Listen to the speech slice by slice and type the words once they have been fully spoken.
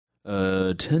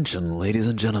Attention, ladies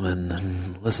and gentlemen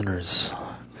and listeners.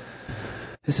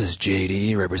 This is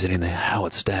JD representing the How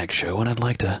It Stacks show, and I'd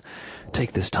like to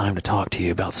take this time to talk to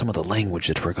you about some of the language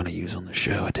that we're going to use on the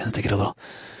show. It tends to get a little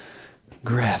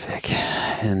graphic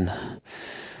and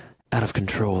out of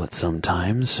control at some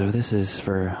times, so this is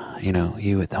for,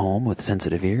 you at home with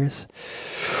sensitive ears.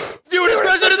 Viewer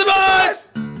discretion is advised!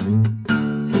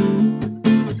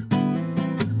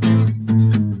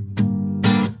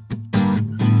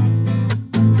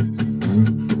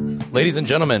 Ladies and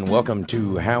gentlemen, welcome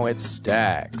to How It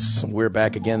Stacks. We're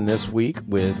back again this week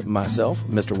with myself,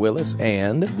 Mr. Willis,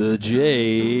 and the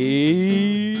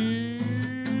JD.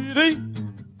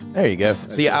 There you go.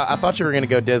 See, I thought you were going to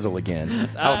go Dizzle again.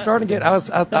 I was starting to get. I was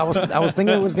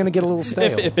thinking it was going to get a little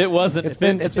stale. If it wasn't, it's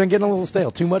been getting a little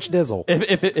stale. Too much Dizzle.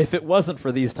 If it wasn't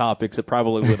for these topics, it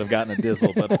probably would have gotten a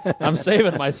Dizzle. But I'm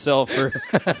saving myself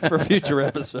for future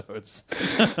episodes.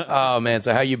 Oh man,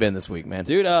 so how you been this week, man?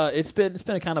 Dude, it's been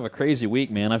a kind of a crazy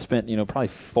week, man. I've spent probably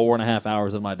 4.5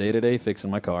 hours of my day today fixing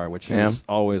my car, which is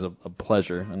always a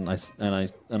pleasure, and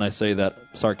I say that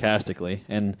sarcastically,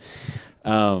 and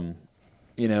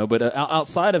but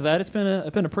outside of that, it's been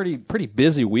a pretty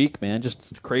busy week, man.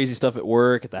 Just crazy stuff at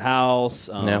work, at the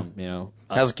house.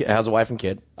 How's the wife and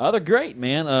kid? They're great,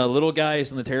 man. Little guy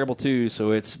is in the terrible too,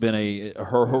 so it's been a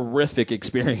horrific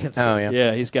experience. Oh yeah.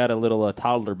 Yeah, he's got a little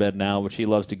toddler bed now, which he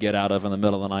loves to get out of in the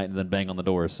middle of the night and then bang on the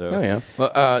door. So. Oh yeah.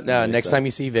 Well, next time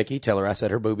you see Vicky, tell her I said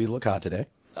her boobies look hot today.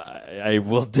 I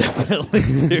will definitely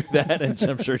do that, and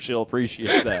I'm sure she'll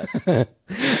appreciate that.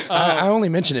 I only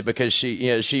mention it because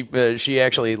she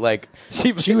actually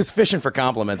she was fishing for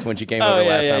compliments when she came over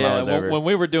last time I was over. When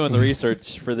we were doing the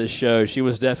research for this show, she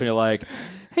was definitely like,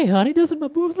 "Hey, honey, doesn't my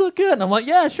boobs look good?" And I'm like,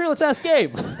 "Yeah, sure, let's ask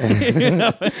Gabe."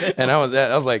 And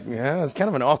I was like, yeah, it's kind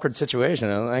of an awkward situation.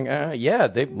 I'm like, yeah,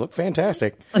 they look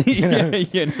fantastic.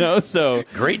 So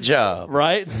great job,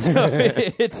 right?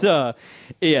 So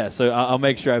it's So I'll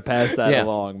make sure I pass that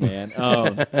along, man.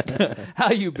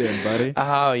 How you been, buddy?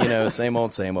 Oh, same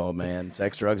old, man.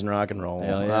 Sex, drugs, and rock and roll.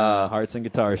 Hell yeah. Hearts and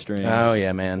guitar strings. Oh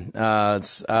yeah, man.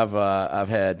 I've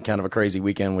had kind of a crazy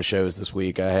weekend with shows this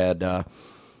week. I had.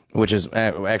 Which is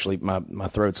actually my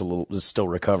throat's is still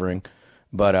recovering,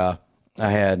 but I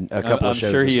had a couple of shows.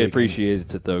 I'm sure he weekend.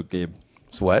 appreciates it though, Gabe.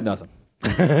 It's what? Nothing.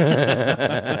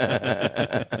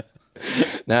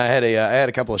 No, I had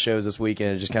a couple of shows this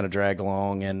weekend. It just kind of dragged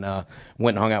along, and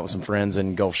went and hung out with some friends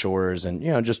in Gulf Shores,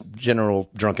 and just general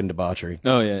drunken debauchery.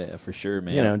 Oh yeah, for sure,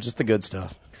 man. Just the good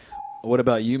stuff. What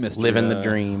about you, Mr. Living the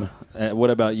dream?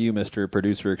 What about you, Mr.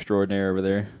 Producer Extraordinaire over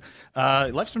there?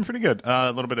 Life's been pretty good.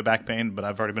 A little bit of back pain, but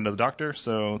I've already been to the doctor,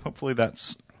 so hopefully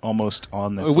that's almost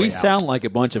on its way out. We sound like a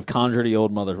bunch of condirty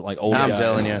old old I'm guys.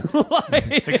 telling you.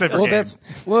 Except for Gabe.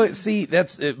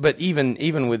 But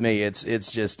even with me,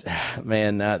 it's just,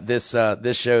 man, this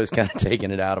show is kind of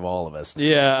taking it out of all of us.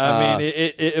 Yeah, I mean,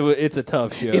 it's a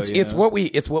tough show. It's what we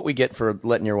get for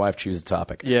letting your wife choose a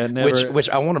topic. Yeah, never. Which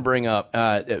I want to bring up.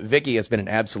 Vicky has been an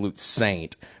absolute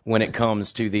saint when it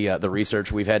comes to the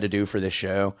research we've had to do for this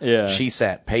show. Yeah. She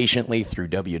sat patiently through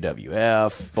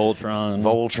WWF,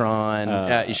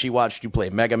 Voltron. She watched you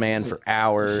play Mega Man for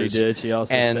hours. She did. She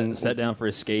also sat down for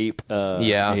Escape.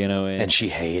 And she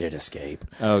hated Escape.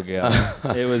 Oh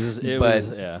god, it was.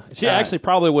 She actually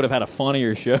probably would have had a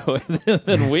funnier show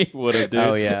than we would have. Dude.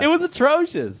 Oh yeah, it was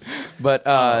atrocious. But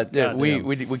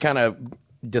we kind of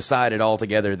decided all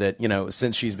together that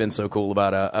since she's been so cool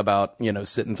about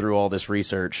sitting through all this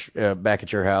research back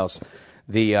at your house,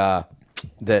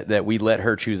 that we let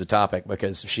her choose a topic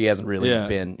because she hasn't really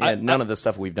been. None of the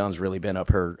stuff we've done has really been up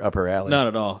her alley. Not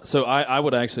at all. So I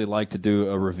would actually like to do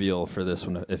a reveal for this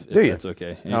one if that's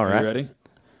okay. All right. You ready?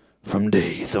 From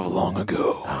days of long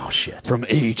ago. Oh shit. From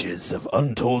ages of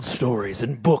untold stories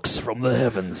and books from the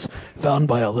heavens found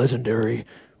by a legendary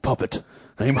puppet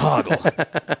named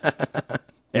Hoggle.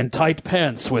 And tight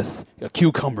pants with a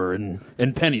cucumber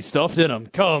and penny stuffed in them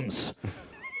comes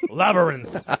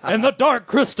Labryinth and the Dark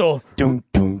Crystal. Dun,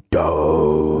 dun,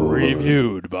 dun.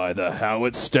 Reviewed by the How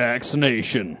It Stacks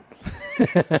Nation.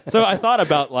 So I thought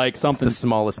about something. It's the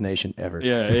smallest nation ever.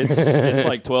 Yeah, it's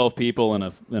like 12 people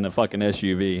in a fucking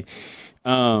SUV.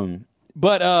 So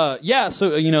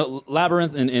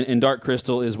Labryinth and Dark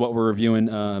Crystal is what we're reviewing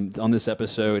on this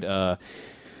episode.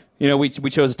 We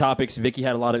chose the topics. Vicky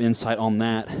had a lot of insight on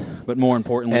that, but more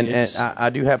importantly, and I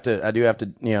do have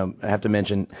to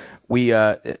mention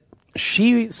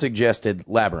she suggested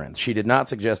Labryinth. She did not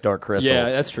suggest Dark Crystal. Yeah,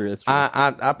 that's true.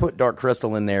 I put Dark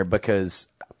Crystal in there because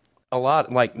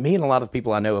me and a lot of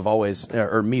people I know have always,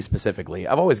 or me specifically,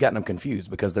 I've always gotten them confused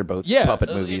because they're both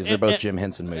puppet movies. They're both Jim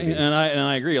Henson movies. And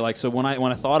I agree. Like, so when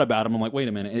I thought about them, I'm like, wait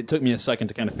a minute. It took me a second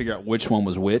to kind of figure out which one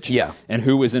was which. Yeah. And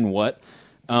who was in what.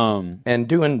 And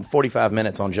doing 45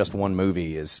 minutes on just one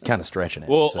movie is kind of stretching it.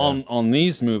 Well, so. on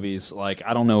these movies, like,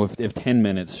 I don't know if 10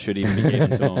 minutes should even be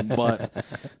given to them,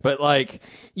 but like,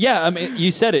 yeah, I mean,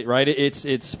 you said it, right?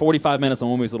 It's 45 minutes on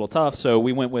one movie's a little tough, so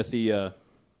we went with the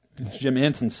Jim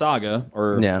Henson saga,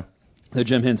 or the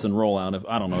Jim Henson rollout, of,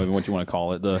 I don't know even what you want to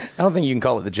call it. I don't think you can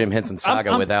call it the Jim Henson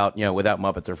saga without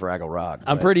Muppets or Fraggle Rock.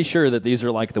 I'm pretty sure that these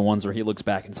are like the ones where he looks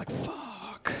back and it's like,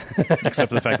 fuck. Except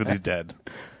for the fact that he's dead.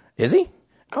 Is he?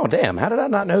 Oh, damn. How did I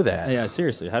not know that? Yeah,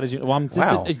 seriously. How did you? Well,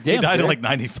 wow. He died in like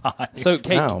 95. So,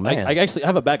 Kate, man. I actually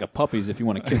have a bag of puppies if you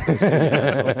want to kick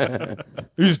those.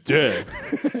 He's dead.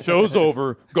 Show's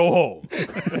over. Go home.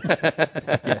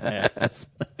 Yes.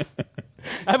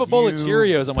 I have a bowl of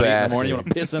Cheerios I'm going to eat in the morning. You want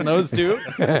to piss in those too?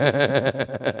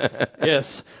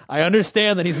 Yes. I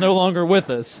understand that he's no longer with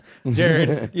us.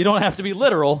 Jared, you don't have to be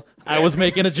literal. I was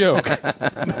making a joke.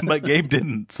 But Gabe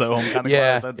didn't, so I'm kind of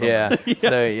glad I said something. Yeah.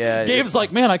 So, yeah. Gabe's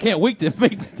like, man, I can't wait to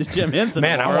make the Jim Henson.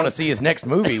 Man, I want to see his next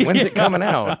movie. When's it coming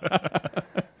out?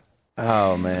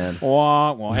 Oh, man.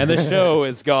 Wah, wah. And the show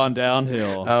has gone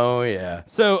downhill. Oh, yeah.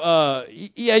 So,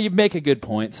 yeah, you make a good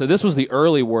point. So this was the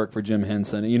early work for Jim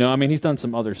Henson. You know, I mean, he's done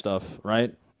some other stuff,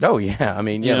 right? Oh, yeah. I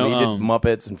mean, he did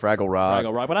Muppets and Fraggle Rock.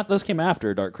 Fraggle Rock, but those came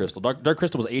after Dark Crystal. Dark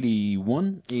Crystal was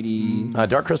 81? 80...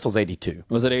 Dark Crystal's 82.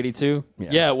 Was it 82?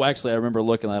 Yeah, well, actually, I remember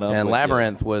looking that up. And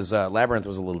Labryinth was a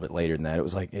little bit later than that. It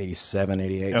was like 87,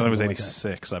 88. Yeah, it was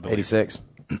 86, I believe. 86.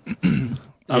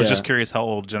 I was just curious how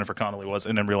old Jennifer Connelly was,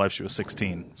 and in real life she was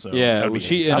 16. So yeah, well, I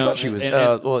thought she was.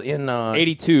 In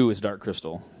 82 is Dark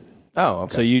Crystal. Oh,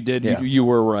 okay. So you did. Yeah. You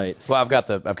were right. Well, I've got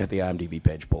the IMDb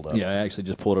page pulled up. Yeah, I actually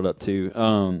just pulled it up too.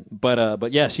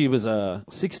 But yeah, she was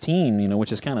 16. You know,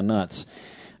 which is kind of nuts.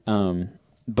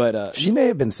 But she may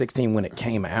have been 16 when it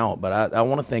came out, but I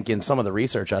want to think in some of the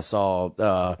research I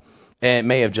saw. It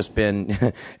may have just been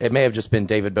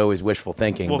David Bowie's wishful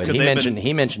thinking, but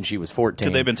he mentioned she was 14.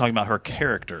 Could they have been talking about her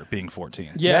character being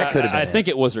 14? Yeah, that could have been. I think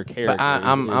it was her character. But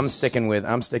I'm sticking with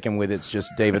it's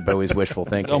just David Bowie's wishful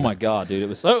thinking. Oh my God, dude, it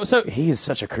was so. He is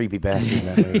such a creepy bastard in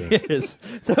that movie. He is.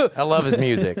 So I love his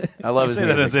music. I love his say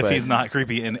music. That as if he's not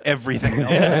creepy in everything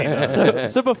else that he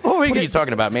does. So before we what are you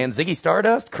talking about, man? Ziggy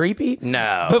Stardust? Creepy?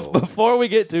 No. Before we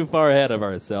get too far ahead of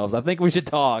ourselves, I think we should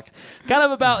talk kind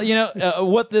of about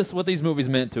what these movies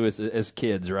meant to us as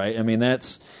kids, right? I mean,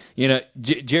 that's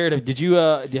Jared, have you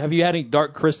had any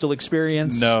Dark Crystal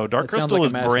experience? No, Dark Crystal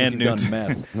is brand new.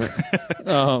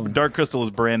 Dark Crystal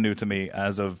is brand new to me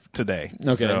as of today.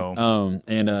 Okay. So.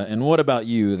 And what about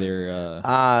you there?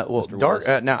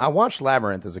 Well, now I watched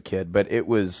Labryinth as a kid, but it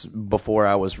was before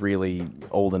I was really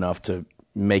old enough to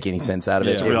make any sense out of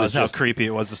it. To realize how creepy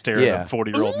it was to stare at a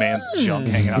 40-year-old man's junk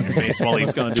hanging out your face while he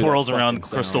twirls around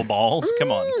crystal balls.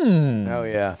 Come on. Oh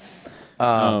yeah.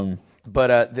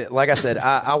 But like I said,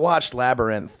 I watched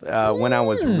Labryinth when I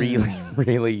was really,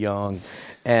 really young,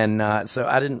 and so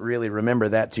I didn't really remember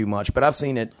that too much. But I've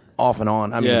seen it off and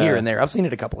on. I mean, here and there. I've seen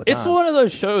it a couple of times. It's one of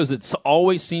those shows that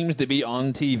always seems to be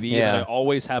on TV that I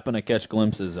always happen to catch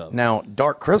glimpses of. Now,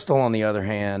 Dark Crystal, on the other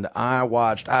hand, I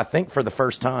watched, I think, for the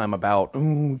first time about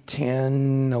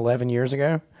 10, 11 years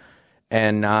ago.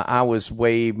 And I was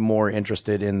way more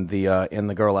interested in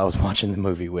the girl I was watching the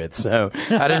movie with, so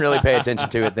I didn't really pay attention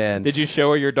to it then. Did you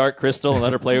show her your Dark Crystal and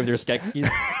let her play with your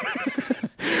Skeksis?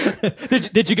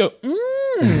 Did you go?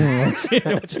 There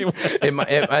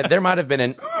might have been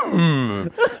an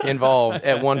involved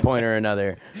at one point or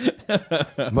another,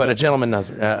 but a gentleman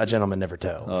never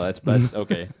tells. Oh, that's bad.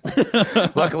 Okay.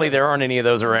 Luckily, there aren't any of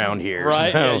those around here.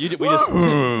 Right? So.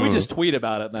 Yeah, we just tweet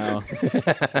about it now.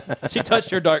 She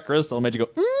touched your Dark Crystal and made you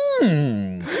go.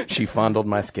 She fondled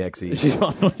my Skeksis. She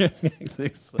fondled your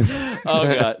Skeksis. Oh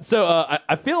God. So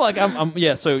I feel like I'm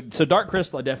So Dark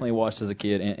Crystal I definitely watched as a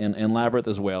kid, and Labyrinth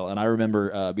as well. And I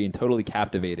remember being totally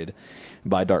captivated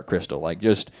by Dark Crystal, like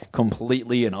just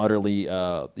completely and utterly,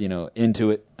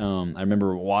 into it. I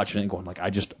remember watching it and going like,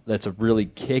 that's a really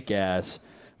kick-ass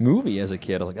movie as a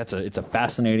kid. I was like, it's a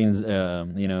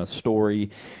fascinating, story.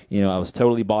 I was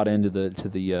totally bought into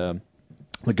the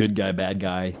good guy, bad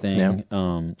guy thing.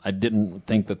 Yeah. I didn't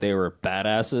think that they were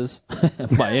badasses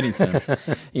by any sense, but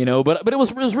it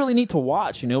was really neat to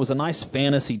watch. It was a nice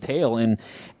fantasy tale, and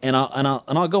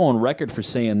I'll go on record for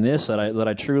saying this, that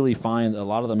I truly find a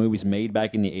lot of the movies made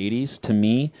back in the 80s, to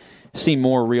me, seem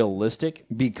more realistic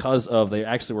because of they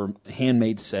actually were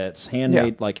handmade sets,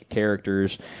 handmade like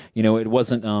characters. You know, it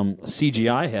wasn't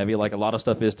CGI heavy like a lot of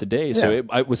stuff is today. So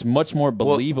it was much more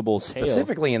believable.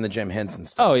 Specifically in the Jim Henson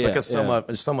stuff. Oh yeah, because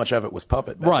so much of it was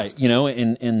puppet based. Right. You know,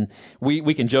 and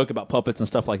we can joke about puppets and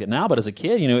stuff like that now, but as a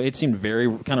kid, you know, it seemed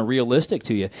very kind of realistic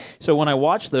to you. So when I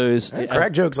watched those,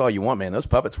 crack jokes all you want, man. Those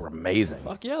puppets were amazing.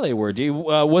 Fuck yeah, they were. Dude,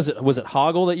 was it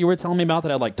Hoggle that you were telling me about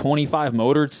that had like 25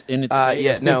 motors in its?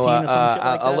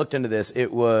 I looked into this.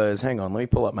 It was. Hang on, let me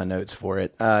pull up my notes for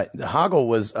it. Hoggle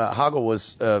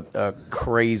was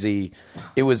crazy.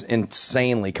 It was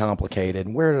insanely complicated.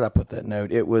 Where did I put that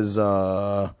note? It was.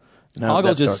 No,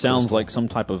 Hoggle just sounds like some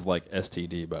type of like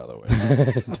STD, by the way.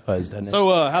 It does, doesn't it?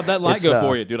 So how'd that light go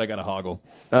for you, dude? I got a Hoggle.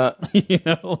 You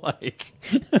know, like.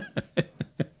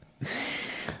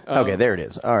 Okay, there it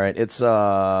is. All right, it's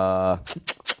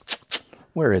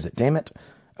where is it? Damn it!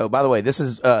 Oh, by the way, this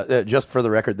is just for the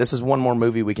record. This is one more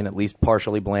movie we can at least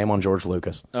partially blame on George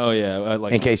Lucas. Oh yeah,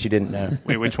 in case you didn't know.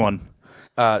 Wait, which one?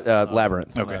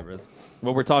 Labyrinth. Okay. Labyrinth.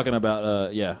 Well, we're talking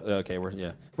about okay,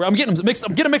 I'm getting them mixed.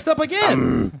 I'm getting mixed up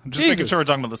again. Just making sure we're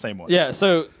talking about the same one. Yeah.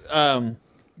 So,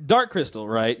 Dark Crystal,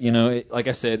 right? You know, like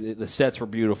I said, the sets were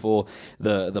beautiful.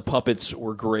 The puppets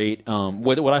were great.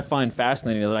 What I find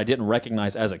fascinating that I didn't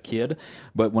recognize as a kid,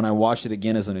 but when I watched it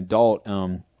again as an adult,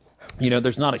 you know,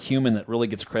 there's not a human that really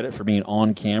gets credit for being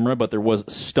on camera, but there was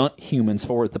stunt humans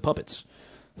for the puppets.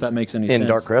 If that makes any sense. In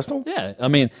Dark Crystal? Yeah. I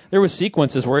mean, there was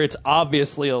sequences where it's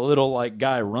obviously a little like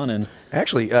guy running.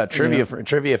 Actually, trivia from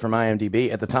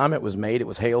IMDb. At the time it was made, it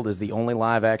was hailed as the only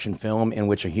live-action film in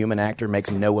which a human actor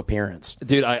makes no appearance.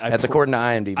 Dude, that's according to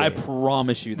IMDb. I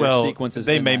promise you, there's sequences.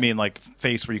 They may mean like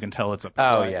face where you can tell it's a.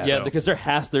 Oh yeah. Yeah, because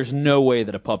there's no way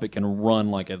that a puppet can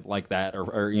run like that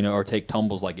or you know or take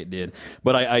tumbles like it did.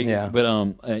 But I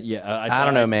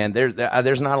don't know, man.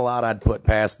 There's not a lot I'd put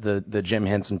past the Jim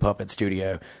Henson Puppet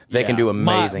Studio. They can do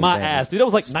amazing my things. Ass, dude. I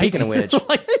was like, speaking of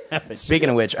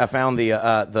which, I found the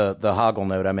Hoggle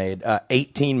note I made.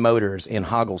 18 motors in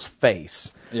Hoggle's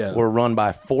face were run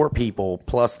by 4 people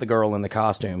plus the girl in the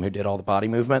costume who did all the body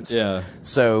movements. Yeah.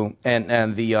 So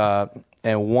and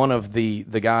one of the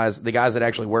guys that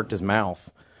actually worked his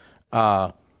mouth,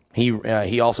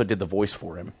 he also did the voice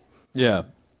for him. Yeah.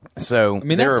 So I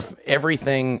mean,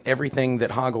 everything that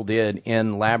Hoggle did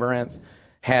in Labyrinth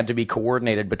had to be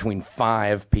coordinated between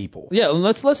 5 people. Yeah,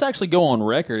 let's actually go on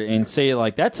record and say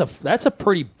like that's a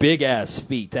pretty big ass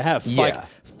feat to have like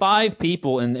 5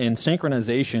 people in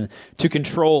synchronization to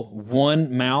control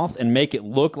one mouth and make it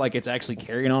look like it's actually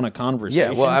carrying on a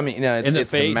conversation. Yeah, well, I mean,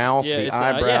 it's the mouth, the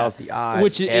eyebrows, the eyes,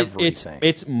 which everything.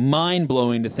 It's mind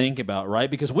blowing to think about, right?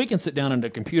 Because we can sit down at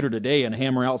a computer today and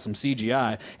hammer out some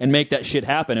CGI and make that shit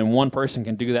happen, and one person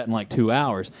can do that in like 2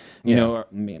 hours. You know, or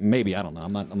maybe I don't know.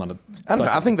 I'm not a. I don't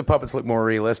know. I think the puppets look more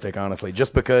realistic, honestly,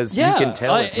 just because you can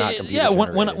tell it's not computer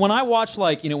generated. Yeah, when I watch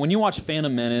like when you watch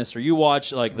Phantom Menace or you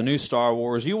watch like the new Star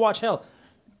Wars, you watch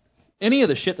any of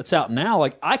the shit that's out now,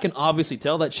 like I can obviously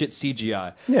tell that shit's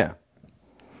CGI. Yeah.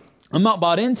 I'm not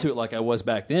bought into it like I was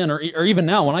back then, or even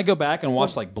now when I go back and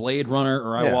watch like Blade Runner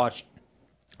or I watch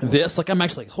this, like I'm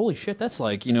actually like, holy shit, that's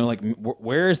like like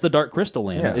where is the Dark Crystal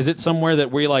land? Yeah. Is it somewhere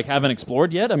that we like haven't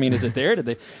explored yet? I mean, is it there?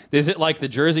 Is it like the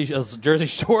Jersey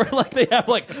Shore? Like they have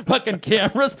like fucking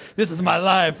cameras? This is my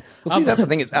life. Well, see, that's the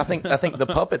thing is I think the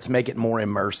puppets make it more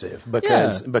immersive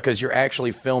because you're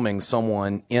actually filming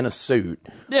someone in a suit,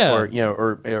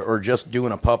 or just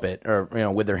doing a puppet or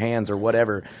with their hands or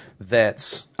whatever.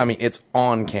 It's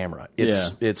on camera.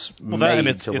 It's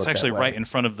actually right in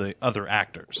front of the other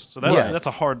actors. So that's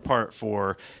a hard part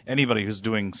for anybody who's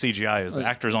doing CGI is the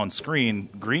actors on screen,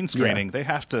 green screening. They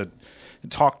have to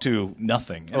talk to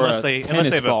nothing unless they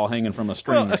have ball hanging from a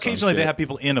string. Well, occasionally they have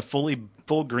people in a full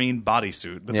green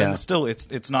bodysuit, but then still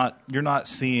it's not, you're not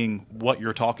seeing what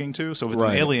you're talking to. So if it's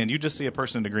an alien, you just see a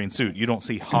person in a green suit. You don't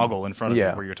see Hoggle in front of you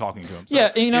where you're talking to him.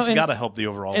 So it's got to help the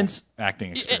overall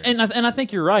acting experience. And I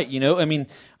think you're right. I mean,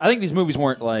 I think these movies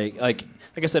weren't like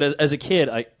I said, as a kid,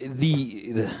 I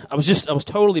was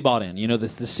totally bought in. The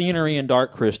scenery in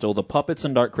Dark Crystal, the puppets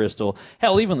in Dark Crystal,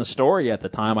 hell, even the story at the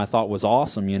time I thought was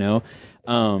awesome.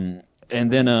 And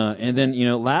then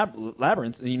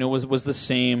Labyrinth, was the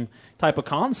same type of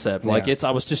concept. Like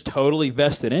I was just totally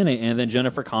vested in it. And then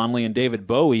Jennifer Connelly and David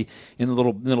Bowie in the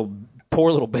little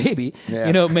poor little baby,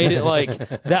 made it like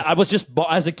that. I was just,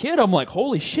 as a kid, I'm like,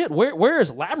 holy shit, where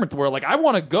is Labyrinth? Where like I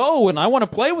want to go and I want to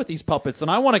play with these puppets and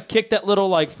I want to kick that little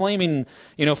like flaming,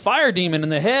 fire demon in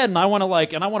the head and I want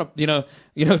to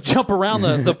jump around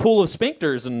the pool of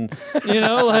sphincters and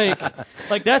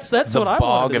like that's the what I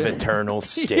bog wanted. of eternal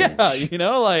stench.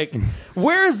 Yeah, like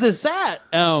where's this at?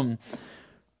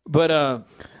 But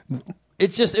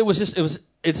it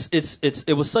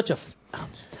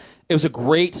was a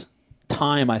great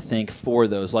time, I think, for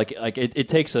those. Like it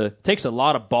takes a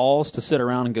lot of balls to sit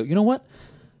around and go, you know what?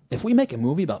 If we make a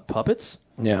movie about puppets,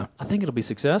 I think it'll be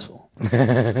successful.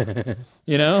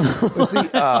 You know? See,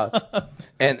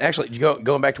 and actually,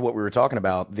 going back to what we were talking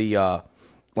about, the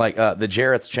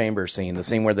Jareth's chamber scene, the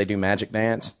scene where they do magic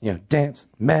dance, dance,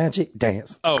 magic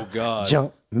dance. Oh God.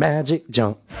 Jump, magic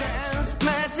jump. Dance,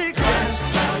 magic dance,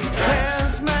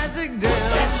 dance, magic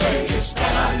dance.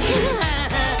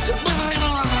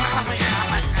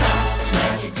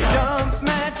 Jump,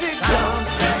 magic jump,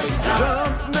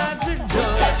 jump, magic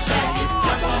jump.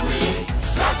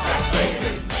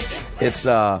 It's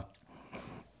I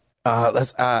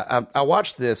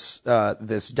watched this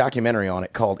documentary on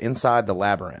it called Inside the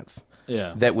Labyrinth.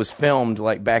 Yeah. That was filmed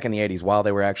like back in the 80s while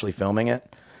they were actually filming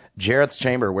it. Jareth's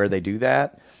chamber, where they do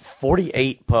that,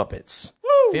 48 puppets,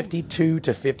 52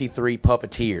 to 53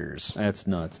 puppeteers. That's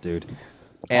nuts, dude.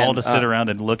 And, all to sit around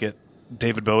and look at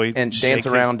David Bowie and shake dance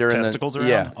around his during testicles around.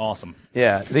 Yeah. Awesome.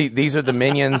 Yeah, these are the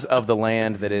minions of the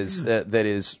land that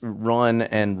is run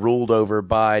and ruled over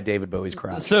by David Bowie's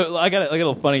crowd. So I got a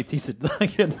little funny piece of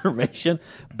information.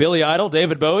 Billy Idol,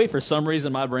 David Bowie. For some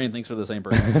reason, my brain thinks they're the same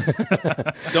person.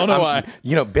 Don't know why.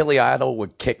 Billy Idol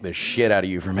would kick the shit out of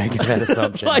you for making that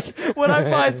assumption. Like, what I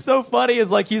find so funny is,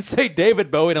 like, you say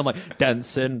David Bowie, and I'm like,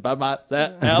 dancing by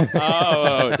myself.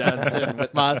 Oh, dancing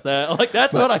with myself. Like,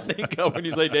 that's what I think of when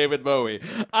you say David Bowie.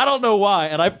 I don't know why,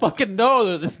 and I fucking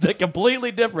know that it's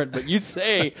completely different, but you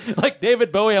say, like,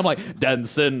 David Bowie, I'm like,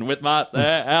 dancing with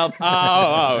myself.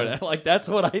 Oh, like, that's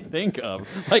what I think of.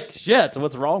 Like, shit,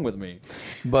 what's wrong with me?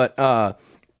 But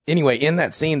anyway, in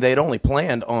that scene, they'd only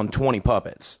planned on 20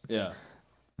 puppets. Yeah.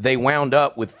 They wound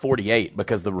up with 48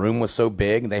 because the room was so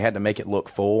big. They had to make it look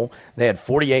full. They had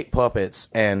 48 puppets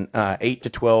and 8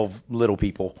 to 12 little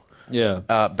people. Yeah.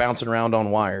 Bouncing around on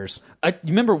wires. You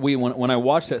remember when I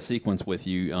watched that sequence with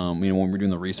you, when we were doing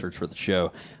the research for the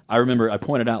show, I remember I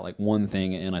pointed out like one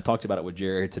thing, and I talked about it with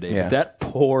Jared today. Yeah. But that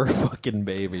poor fucking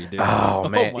baby, dude. Oh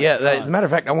man, my yeah. God. As a matter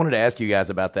of fact, I wanted to ask you guys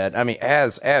about that. I mean,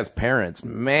 as parents,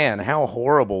 man, how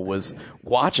horrible was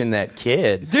watching that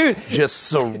kid, dude, just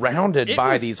surrounded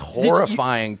by these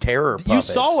horrifying terror puppets.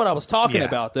 You saw what I was talking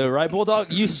about, though, right,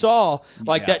 Bulldog? You saw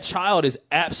that child is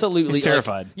absolutely He's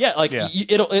terrified.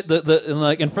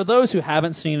 And for those who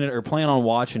haven't seen it or plan on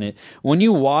watching it, when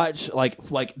you watch,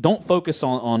 like don't focus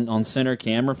on center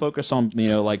camera, focus on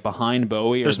like behind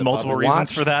Bowie. There's multiple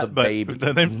reasons for that, but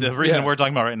the reason we're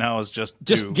talking about right now is just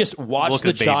watch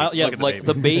the child. Yeah, like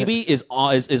the baby is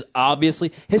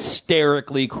obviously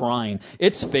hysterically crying.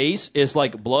 Its face is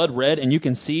like blood red, and you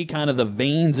can see kind of the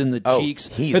veins in the cheeks.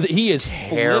 He is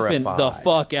flipping the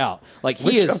fuck out. Like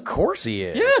he is. Of course he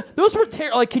is. Yeah, those were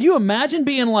like. Could you imagine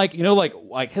being like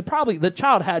probably the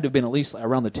child had to have been at least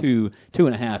around the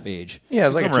 2.5 age. Yeah, it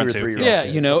was like a 2 or 3 year old. Yeah,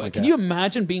 kid, like can you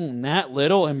imagine being that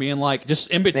little and being like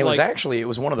just in between? It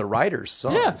was one of the writer's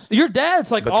sons. Yeah, your dad's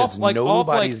like because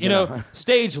off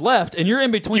stage left, and you're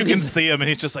in between. You can see him, and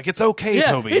he's just like, "It's okay,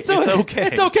 Toby. It's okay.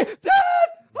 It's okay, Dad."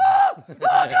 Oh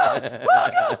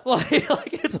God.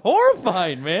 Like it's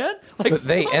horrifying, man. Like but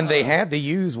they had to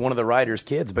use one of the writer's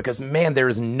kids because man, there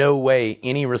is no way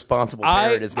any responsible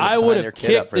parent is going to sign their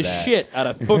kid up for that. I would have kicked the shit out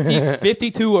of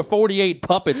 52 or 48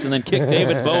 puppets and then kick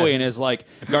David Bowie in his like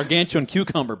gargantuan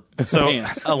cucumber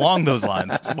pants. Along those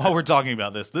lines, while we're talking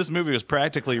about this movie was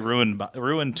practically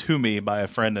ruined to me by a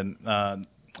friend and.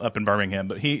 Up in Birmingham,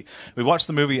 but we watched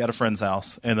the movie at a friend's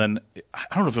house, and then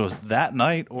I don't know if it was that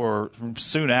night or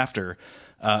soon after,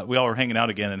 we all were hanging out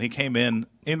again, and he came in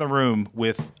the room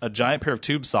with a giant pair of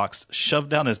tube socks shoved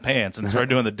down his pants and started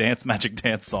doing the Dance Magic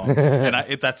Dance song,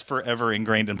 and that's forever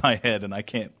ingrained in my head, and I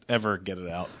can't ever get it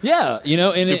out. Yeah,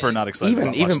 and super not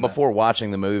excited. Even before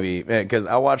watching the movie, because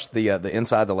I watched the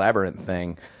Inside the Labyrinth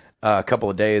thing. A couple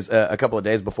of days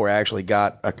before I actually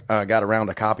got around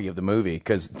a copy of the movie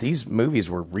because these movies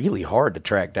were really hard to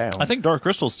track down. I think Dark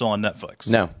Crystal's still on Netflix.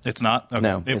 No, it's not. Okay.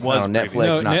 No, it was not on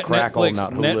Netflix, not Crackle, Netflix,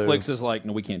 not Hulu. Netflix is like,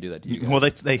 no, we can't do that to you guys. Well,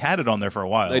 they had it on there for a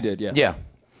while. They did, yeah. Yeah.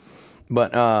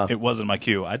 But it wasn't my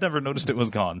queue. I never noticed it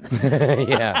was gone.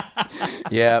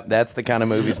 Yeah, that's the kind of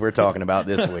movies we're talking about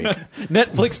this week.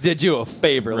 Netflix did you a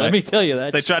favor. Right. Let me tell you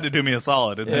that. They tried to do me a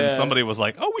solid, and then somebody was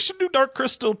like, "Oh, we should do Dark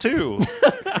Crystal too."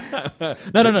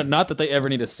 No, not that they ever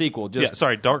need a sequel.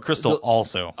 Dark Crystal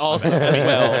also. Also,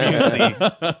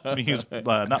 as well. Use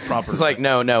not proper. It's like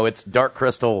no, it's Dark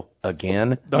Crystal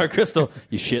again. Dark Crystal,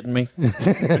 you shitting me?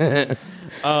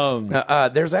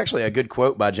 There's actually a good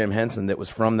quote by Jim Henson that was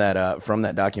from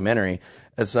that documentary.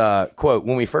 It's quote: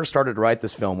 "When we first started to write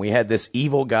this film, we had this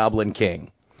evil goblin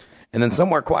king, And then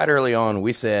somewhere quite early on,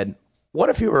 we said, what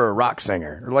if you were a rock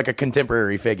singer or like a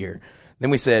contemporary figure? Then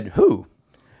we said, who?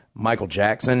 Michael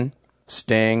Jackson,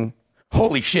 Sting,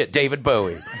 holy shit, David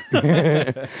Bowie.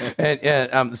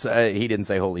 and he didn't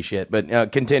say holy shit,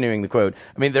 but continuing the quote,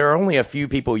 I mean, there are only a few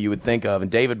people you would think of, and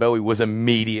David Bowie was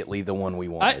immediately the one we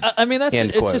wanted. I mean,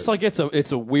 it's just like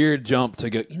it's a weird jump to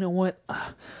go, you know what? All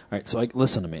right, so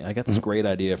listen to me. I got this great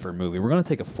idea for a movie. We're going to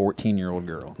take a 14-year-old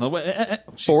girl.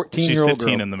 14-year-old She's 15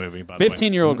 girl, in the movie, by the way.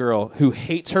 15-year-old girl who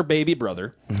hates her baby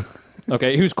brother.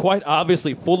 Okay, who's quite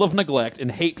obviously full of neglect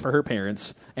and hate for her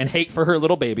parents and hate for her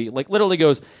little baby. Like, literally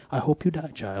goes, I hope you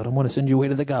die, child. I'm going to send you away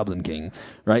to the Goblin King.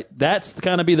 Right? That's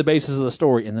kind of be the basis of the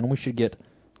story. And then we should get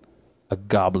a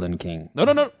Goblin King.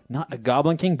 No. Not a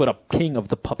Goblin King, but a king of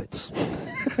the puppets.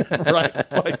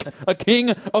 Right? Like a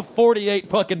king of 48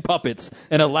 fucking puppets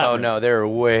in a labyrinth. Oh, no, there are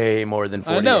way more than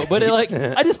 48. I know, but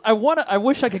I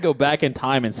wish I could go back in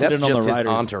time and sit in on the writers. That's just his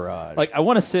entourage. Like, I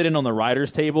want to sit in on the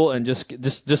writers' table and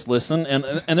just listen.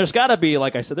 And there's got to be,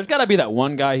 like I said, there's got to be that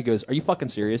one guy who goes, "Are you fucking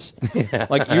serious?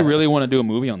 Like, you really want to do a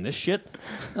movie on this shit?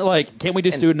 Like, can't we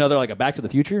just do another like a Back to the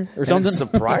Future or something?" It's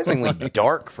surprisingly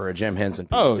dark for a Jim Henson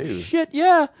piece, oh, too. Shit,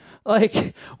 yeah.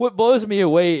 Like, what blows me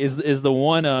away is the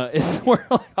one is where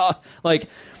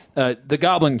the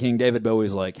Goblin King, David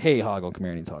Bowie's like, "Hey, Hoggle, come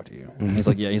here, I need to talk to you." He's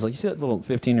like, "Yeah." He's like, "You see that little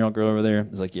 15-year-old girl over there?"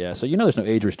 He's like, "Yeah." So you know there's no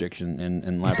age restriction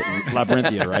in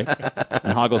Labyrinthian, right?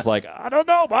 And Hoggle's like, "I don't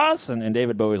know, boss." And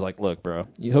David Bowie's like, "Look, bro,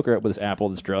 you hook her up with this apple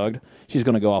that's drugged, she's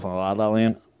going to go off on La La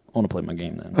Land. I want to play my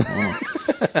game then.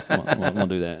 I want to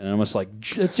do that." And I'm just like,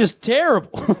 it's just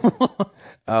terrible.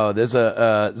 Oh, there's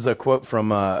a quote from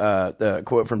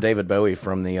David Bowie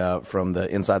from the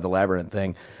Inside the Labyrinth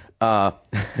thing.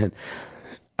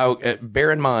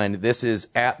 Bear in mind, this is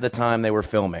at the time they were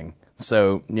filming.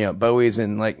 So, Bowie's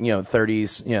in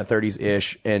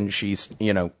 30s-ish, and she's,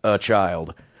 a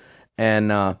child.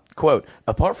 And, quote,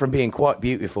 "Apart from being quite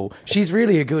beautiful, she's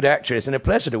really a good actress and a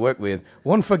pleasure to work with.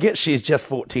 One forgets she's just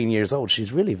 14 years old.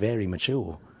 She's really very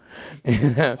mature."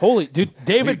 Holy dude,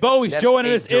 David Bowie's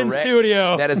joining us in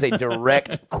studio. That is a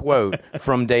direct quote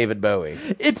from David Bowie.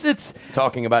 It's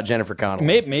talking about Jennifer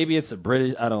Connelly. Maybe it's a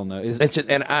British. I don't know. It's just,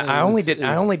 and I only did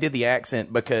the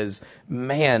accent because,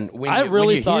 man, when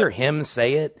you hear him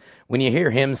say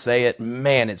it,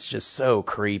 man, it's just so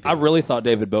creepy. I really thought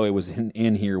David Bowie was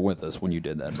in here with us when you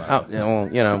did that.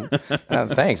 Well,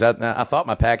 thanks. I thought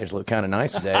my package looked kind of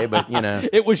nice today, but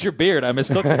it was your beard. I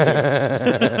mistook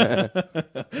it too.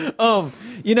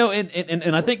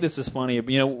 And I think this is funny.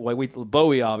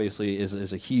 Bowie obviously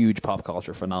is a huge pop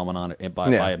culture phenomenon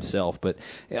by himself, but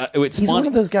he's one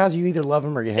of those guys you either love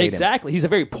him or you hate him. Exactly. He's a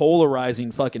very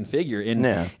polarizing fucking figure.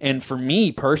 And for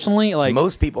me personally, like,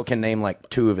 most people can name like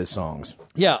 2 of his songs.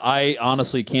 Yeah, I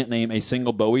honestly can't name a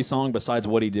single Bowie song besides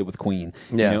what he did with Queen,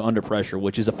 Under Pressure,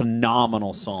 which is a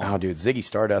phenomenal song. Oh, dude, Ziggy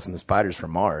Stardust and the Spiders from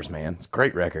Mars, man. It's a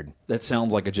great record. That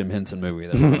sounds like a Jim Henson movie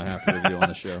that we're going to have to review on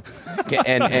the show.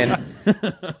 And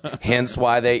hence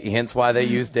why they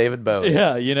used David Bowie.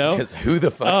 Yeah, Because who the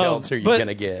fuck else are you going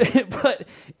to get? But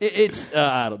it's,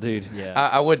 dude, yeah.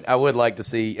 I would like to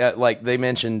see, like they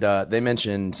mentioned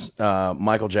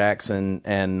Michael Jackson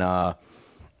and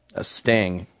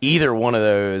Sting. Either one of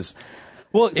those.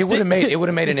 Well, it would have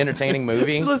made an entertaining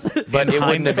movie, but it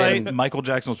wouldn't have been. Michael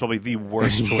Jackson was probably the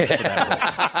worst choice for that role.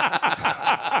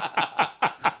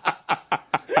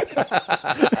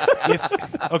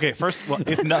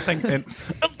 If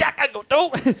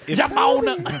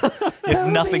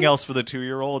nothing else for the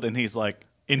 2-year-old, and he's like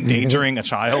endangering a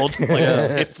child,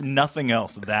 if nothing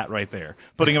else, that right there,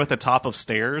 putting him at the top of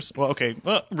stairs. Well,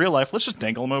 real life, let's just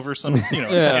dangle him over some,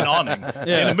 an awning.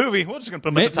 In a movie, we're just gonna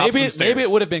put him at the top of some stairs. Maybe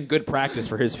it would have been good practice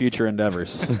for his future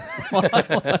endeavors.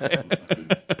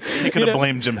 He could have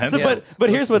blamed Jim Henson. But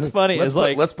here's what's funny is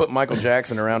let's put Michael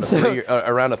Jackson around a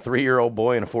 3-year-old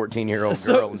boy and a 14-year-old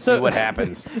girl and see what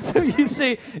happens. So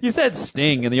you said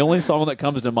Sting, and the only song that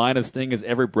comes to mind of Sting is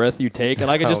 "Every Breath You Take," and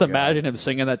I can just imagine him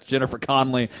singing that to Jennifer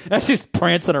Connelly as she's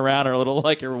prancing around her little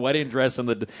her wedding dress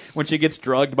when she gets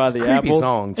drugged by the apple. Creepy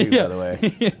song too, by the way.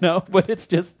 But it's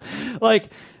just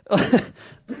like.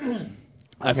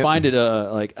 I find it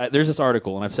there's this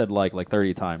article, and I've said like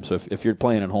 30 times. So if you're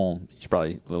playing at home, you're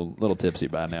probably a little tipsy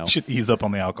by now. You should ease up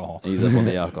on the alcohol.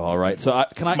 Right? So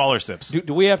smaller sips.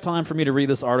 Do we have time for me to read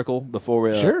this article before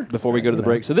we go to the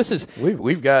break? So this is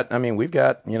we've got a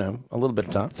little bit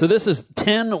of time. So this is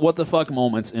 10 what the fuck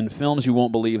moments in films you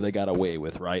won't believe they got away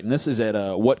with, right? And this is at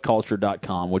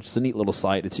whatculture.com, which is a neat little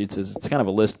site. It's kind of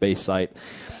a list based site.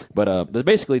 But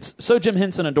basically, so Jim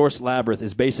Henson endorsed Labyrinth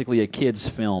is basically a kid's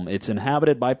film. It's inhabited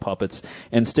supported by puppets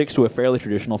and sticks to a fairly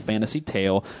traditional fantasy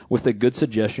tale with a good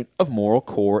suggestion of moral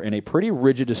core and a pretty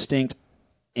rigid, distinct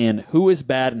in who is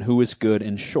bad and who is good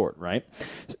in short, right?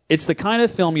 It's the kind of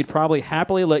film you'd probably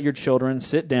happily let your children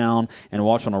sit down and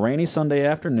watch on a rainy Sunday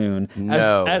afternoon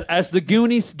as The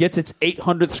Goonies gets its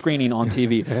 800th screening on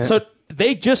TV. So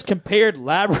they just compared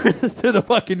Labyrinth to the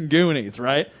fucking Goonies,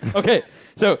 right? Okay,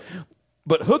 so,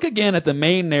 but hook again at the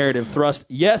main narrative thrust.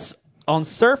 Yes, on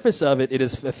surface of it, it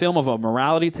is a film of a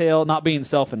morality tale, not being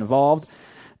self-involved,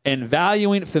 and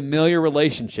valuing familiar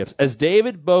relationships, as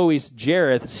David Bowie's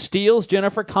Jareth steals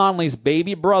Jennifer Connelly's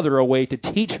baby brother away to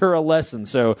teach her a lesson.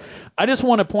 So I just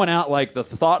want to point out, like, the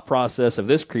thought process of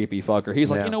this creepy fucker. He's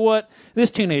like, you know what?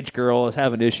 This teenage girl is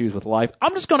having issues with life.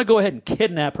 I'm just going to go ahead and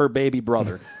kidnap her baby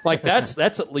brother. Like, that's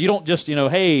you don't just,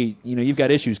 hey, you've got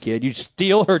issues, kid. You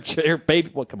steal her baby.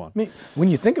 Well, come on. I mean,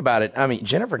 when you think about it,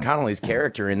 Jennifer Connelly's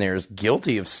character in there is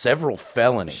guilty of several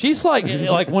felonies. She's like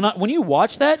when you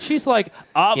watch that, she's like,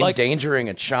 endangering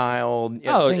a child.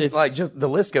 It's like, just the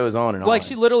list goes on and on. Like,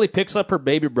 she literally picks up her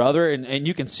baby brother, and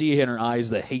you can see in her eyes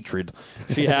the hatred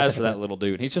she has for that little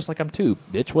dude. He's just like, I'm two,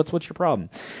 bitch. What's your problem?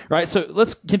 Right. So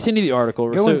let's continue the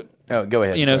article. Go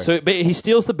ahead. So he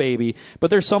steals the baby, but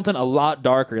there's something a lot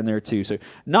darker in there too. So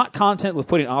not content with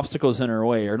putting obstacles in her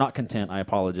way, or not content. I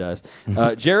apologize.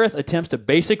 Jareth attempts to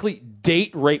basically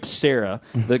date rape Sarah,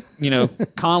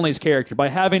 Connelly's character, by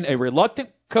having a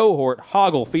reluctant cohort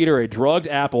Hoggle feed her a drugged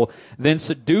apple, then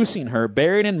seducing her,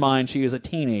 bearing in mind she is a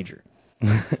teenager.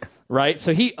 Right?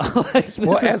 So he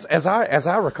as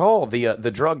I recall,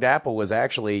 the drugged apple was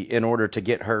actually in order to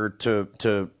get her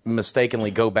to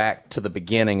mistakenly go back to the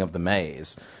beginning of the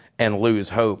maze and lose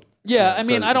hope. Yeah,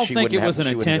 I don't think it was an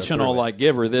intentional,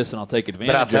 give her this and I'll take advantage of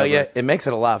it. But I'll tell you, it makes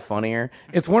it a lot funnier.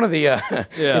 It's one of the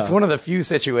it's one of the few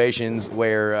situations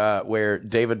where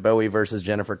David Bowie versus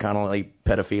Jennifer Connelly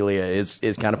pedophilia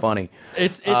is kind of funny.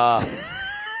 It's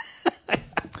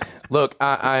Look,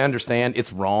 I understand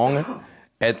it's wrong.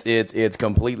 It's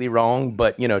completely wrong,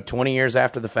 but 20 years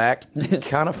after the fact,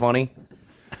 kind of funny.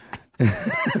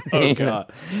 Oh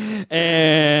God!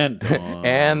 And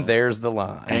there's the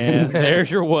line. And there's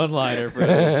your one-liner for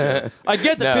this. I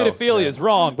get that pedophilia is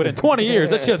wrong, but in 20 years,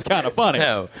 that shit's kind of funny.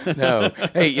 No.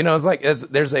 Hey, it's like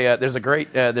there's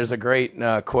a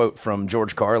great quote from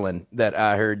George Carlin that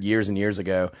I heard years and years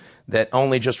ago that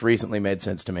only just recently made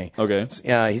sense to me. Okay.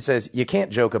 He says, "You can't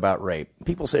joke about rape.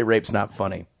 People say rape's not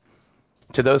funny.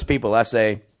 To those people, I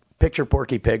say, picture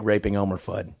Porky Pig raping Elmer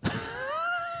Fudd."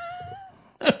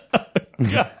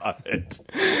 God.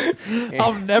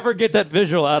 I'll never get that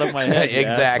visual out of my head.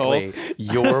 Exactly. Asshole.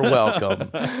 You're welcome.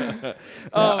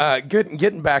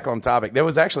 Getting back on topic, there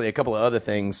was actually a couple of other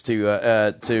things to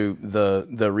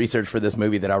the research for this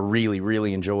movie that I really,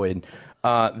 really enjoyed.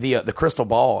 The crystal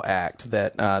ball act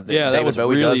that David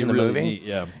Bowie does in the movie. Neat,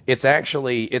 yeah.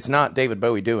 It's not David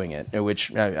Bowie doing it,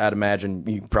 which I'd imagine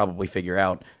you probably figure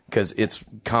out because it's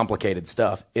complicated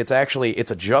stuff. It's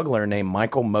a juggler named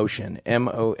Michael Motion,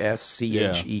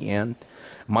 Moschen.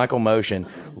 Michael Motion.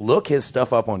 Look his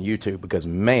stuff up on YouTube because,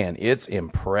 man, it's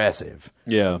impressive.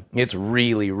 Yeah. It's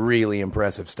really, really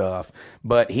impressive stuff.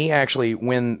 But he actually,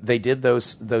 when they did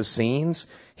those scenes,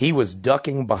 he was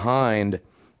ducking behind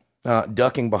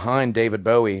David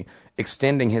Bowie,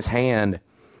 extending his hand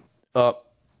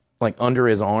up like under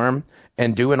his arm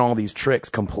and doing all these tricks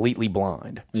completely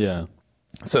blind. Yeah.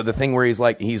 So the thing where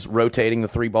he's rotating the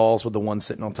three balls with the one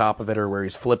sitting on top of it, or where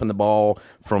he's flipping the ball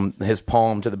from his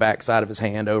palm to the back side of his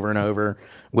hand over and over,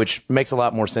 which makes a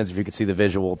lot more sense if you could see the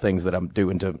visual things that I'm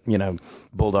doing to,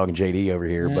 Bulldog and JD over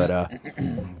here. But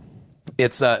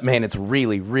it's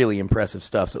really, really impressive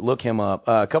stuff. So look him up.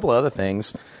 A couple of other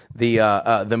things.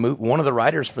 One of the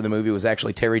writers for the movie was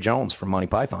actually Terry Jones from Monty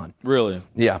Python. Really?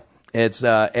 Yeah. It's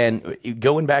and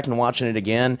going back and watching it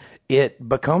again, it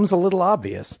becomes a little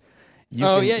obvious. You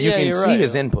can see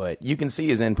his input. You can see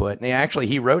his input. And actually,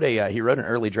 he wrote an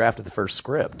early draft of the first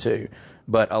script too.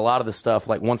 But a lot of the stuff,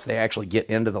 like once they actually get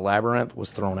into the labyrinth,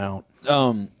 was thrown out.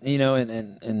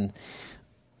 And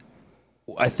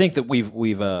I think that we've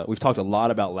talked a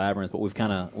lot about Labyrinth, but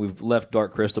we've left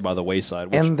Dark Crystal by the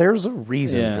wayside. And there's a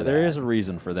reason for that. There is a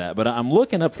reason for that. But I'm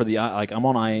looking up for I'm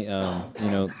on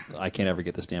I can't ever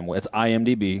get this damn way. It's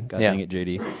IMDb. God dang it,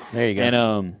 JD. There you go.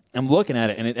 And I'm looking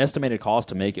at it, and an estimated cost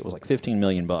to make it was like $15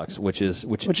 million, which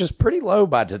is pretty low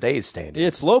by today's standards.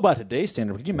 It's low by today's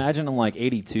standards. Could you imagine in like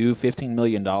 '82, $15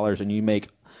 million, and you make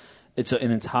It's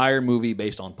an entire movie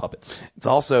based on puppets. It's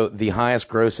also the highest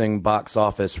grossing box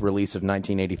office release of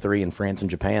 1983 in France and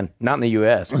Japan. Not in the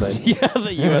U.S., but Yeah,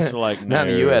 the U.S. were like, not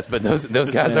in the U.S., but those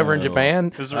guys over in Japan,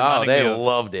 This is oh, reminding they me of-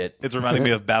 loved it. It's reminding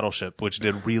me of Battleship, which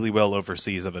did really well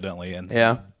overseas, evidently, and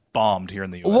Yeah. bombed here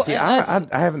in the U.S. Well, See, I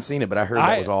haven't seen it, but I heard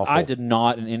that was awful. I did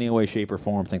not in any way, shape, or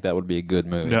form think that would be a good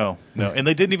movie. No, and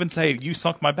they didn't even say, you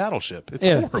sunk my battleship. It's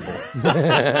horrible.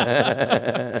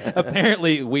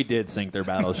 Apparently, we did sink their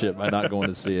battleship by not going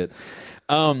to see it.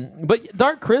 But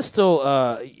Dark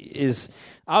Crystal is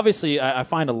obviously I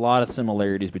find a lot of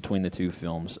similarities between the two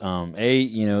films.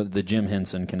 The Jim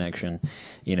Henson connection,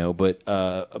 but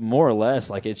more or less,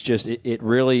 like it's just it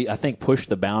really I think pushed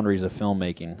the boundaries of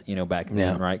filmmaking, back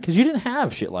then, right? Because you didn't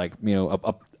have shit like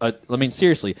I mean,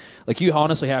 seriously, like you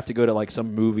honestly have to go to like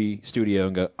some movie studio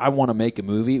and go, I want to make a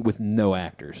movie with no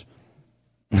actors.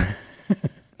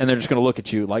 And they're just going to look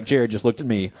at you like Jared just looked at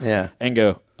me and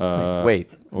go, wait,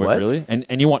 what? Really?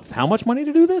 And you want how much money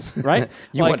to do this, right?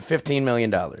 You want $15 million.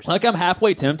 Like I'm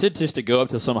halfway tempted just to go up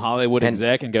to some Hollywood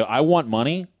exec and go, I want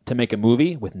money to make a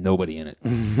movie with nobody in it.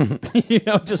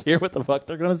 Just hear what the fuck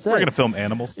they're going to say. We're going to film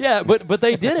animals. Yeah, but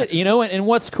they did it, and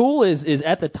what's cool is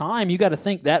at the time you got to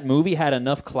think that movie had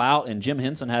enough clout and Jim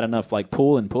Henson had enough like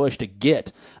pull and push to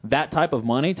get that type of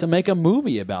money to make a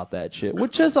movie about that shit,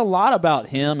 which is a lot about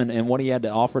him and what he had to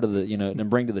offer to the and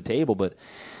bring to the table, but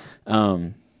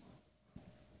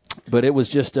it was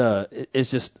just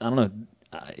it's just I don't know,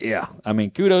 I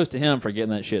mean kudos to him for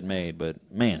getting that shit made, but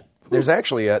man. There's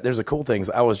actually there's a cool thing.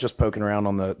 I was just poking around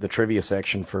on the trivia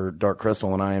section for Dark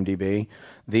Crystal on IMDb.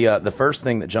 The first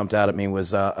thing that jumped out at me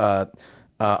was although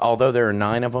there are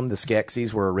 9 of them, the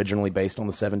Skeksis were originally based on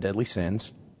the 7 Deadly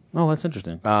Sins. Oh, that's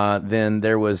interesting. Then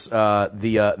there was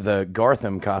the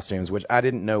Gartham costumes, which I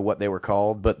didn't know what they were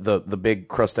called, but the big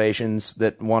crustaceans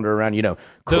that wander around,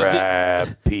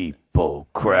 crab people.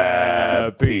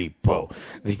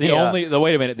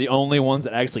 The only ones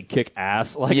that actually kick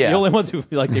ass, like the only ones who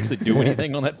like actually do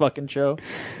anything on that fucking show.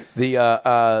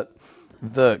 The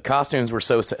costumes were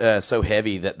so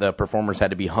heavy that the performers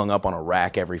had to be hung up on a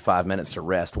rack every 5 minutes to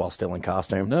rest while still in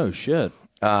costume. No shit.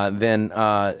 And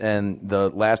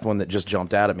the last one that just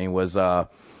jumped out at me was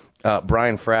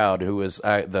Brian Froud, who was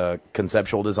the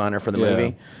conceptual designer for the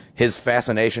movie. His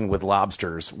fascination with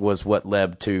lobsters was what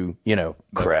led to,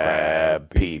 crab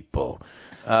people.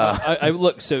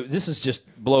 Look, so this is just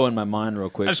blowing my mind real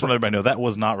quick. I just want everybody to know that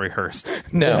was not rehearsed.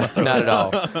 No, not at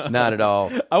all. Not at all.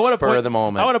 Spur of the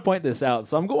moment. I want to point this out.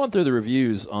 So I'm going through the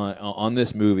reviews on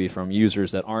this movie from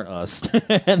users that aren't us,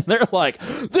 and they're like,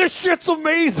 "This shit's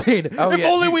amazing! If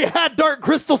only we had Dark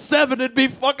Crystal 7, it'd be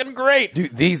fucking great."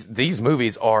 Dude, these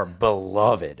movies are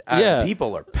beloved.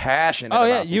 People are passionate. Oh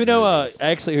about these movies.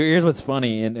 Actually, here's what's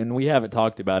funny, and we haven't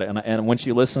talked about it. And when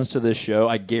she listens to this show,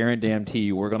 I guarantee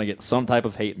you we're gonna get some type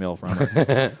of hate mail from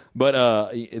her. But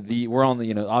we're on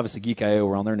the obviously Geek.io,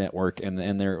 we're on their network,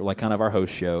 and they're like kind of our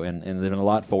host show, and they're doing a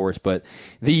lot for us. But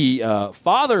the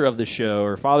father of the show,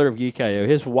 or father of Geek.io,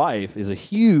 his wife is a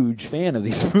huge fan of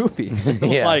these movies.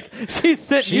 Like she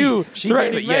sent you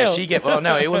threatening mail.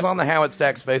 No, it was on the How It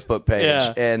Stacks Facebook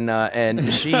page, and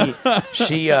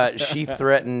she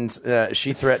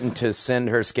threatened to send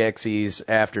her Skeksis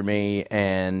after me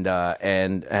and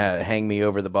hang me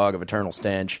over the bog of eternal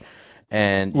stench.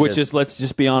 And let's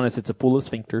just be honest, it's a pool of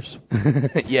sphincters.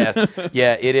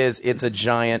 It is. It's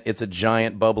a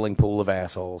giant bubbling pool of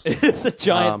assholes. It's a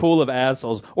giant pool of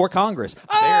assholes. Or Congress.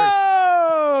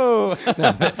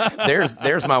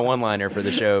 There's my one-liner for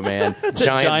the show, man.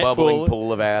 Giant bubbling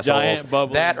pool of assholes.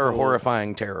 That or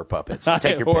horrifying terror puppets.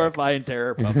 Take your horrifying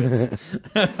terror puppets.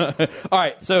 All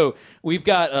right, so we've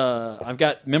got.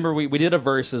 Remember, we did a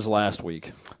versus last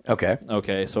week. Okay.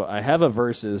 So I have a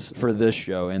versus for this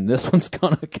show, and this one's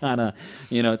gonna kind of,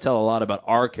 tell a lot about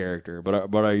our character.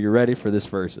 But are you ready for this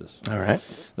versus? All right.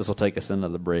 This will take us into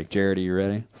the break. Jared, are you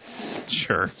ready?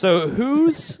 Sure. So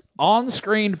whose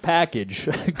on-screen package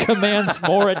commands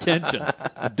more attention?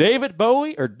 David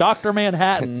Bowie or Dr.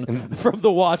 Manhattan from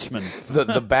The Watchmen?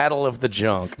 The battle of the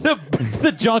junk.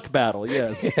 The junk battle,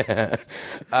 yes. They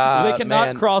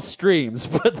cannot cross streams,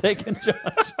 but they can judge.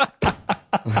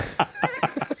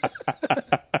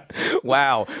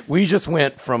 Wow, we just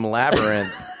went from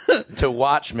Labryinth to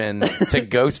Watchmen to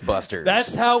Ghostbusters.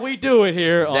 That's how we do it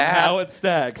here on How It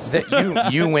Stacks.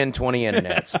 You win 20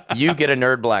 internets. You get a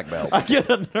nerd black belt. I get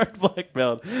a nerd black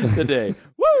belt today.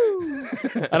 Woo!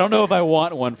 I don't know if I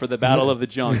want one for the Battle of the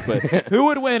Junk, but who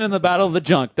would win in the Battle of the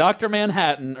Junk, Dr.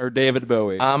 Manhattan or David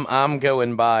Bowie? I'm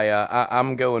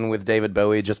going with David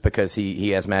Bowie just because he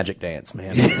has magic dance,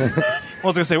 man. Well, I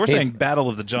was gonna say we're saying Battle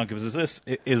of the Junk.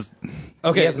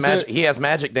 Okay, he has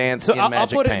magic dance so in I'll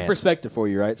magic put it pants. in perspective for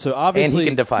you, right? So obviously, and he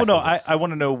can defy physics. I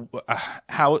want to know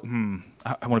how.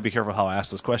 I want to be careful how I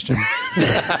ask this question.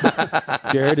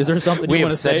 Jared, is there something we you have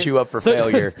want to say? set you up for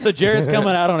failure. So Jared's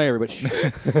coming out on air, but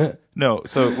No,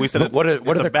 so we said what are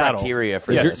it's a the battle. criteria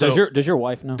for Yeah, this? does your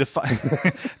wife know?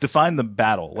 Define the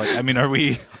battle. Like, I mean, are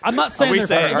we? I'm not saying we they're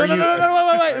saying- fighting. are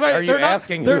No, wait. Are you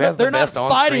asking who has the best They're not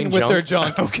fighting on-screen with junk? their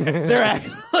junk. Okay. They're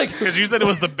acting like Because you said it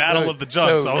was the battle of the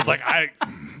junk, so I was like,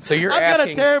 So you're I've got a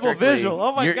asking terrible strictly, visual.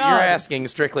 Oh my you're, God. You're asking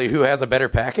strictly who has a better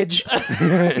package?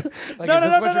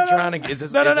 Is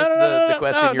this the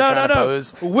question you're trying to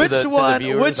pose to the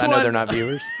viewers? I know they're not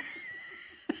viewers.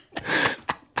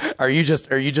 Are you just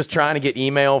trying to get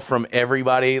email from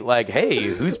everybody like, hey,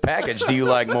 whose package do you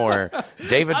like more,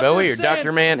 David Bowie or saying,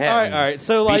 Dr. Manhattan? All right.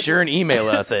 So be sure and email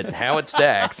us at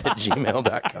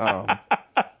howitstacks@gmail.com.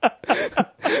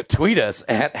 Tweet us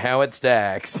at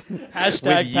howitstacks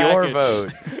Hashtag with your package.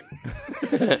 vote.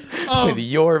 With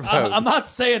your vote. I'm not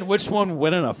saying which one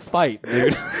win in a fight,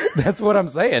 dude. That's what I'm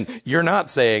saying. You're not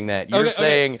saying that. You're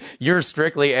saying you're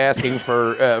strictly asking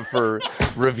for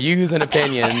reviews and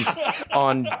opinions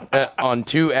on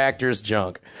two actors'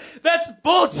 junk. That's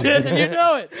bullshit, and you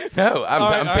know it. No,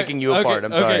 I'm picking you apart.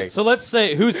 I'm sorry. Okay, so let's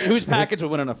say whose package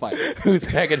would win in a fight. Whose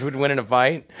package would win in a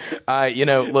fight?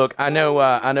 Look, I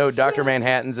know Dr.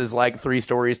 Manhattan's is like 3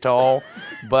 stories tall,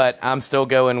 but I'm still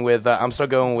going with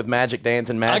Magic Dance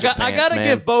and Magic Pants. I gotta man.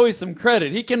 give Bowie some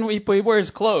credit. He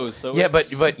wears clothes, so yeah, but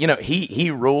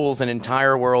he rules an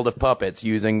entire world of puppets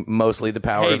using mostly the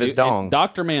power of his dong.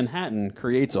 Dr. Manhattan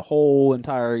creates a whole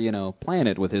entire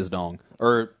planet with his dong,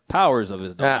 or powers of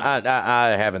his dong. I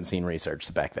haven't seen research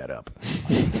to back that up.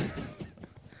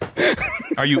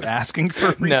 are you asking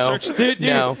for research?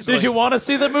 No. Did you want to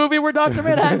see the movie where Dr.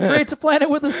 Manhattan creates a planet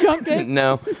with his junk game?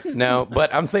 No.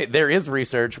 But I'm saying there is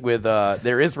research with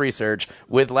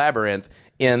Labryinth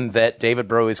in that David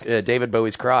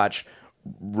Bowie's crotch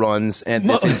runs and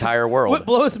this entire world. What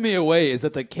blows me away is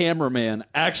that the cameraman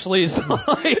actually is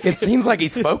like... It seems like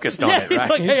he's focused on it, he's right?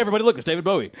 like, hey, everybody, look, it's David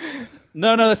Bowie.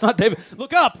 No, that's not David.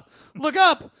 Look up!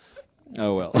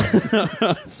 Oh, well.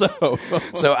 So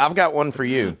I've got one for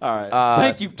you. All right.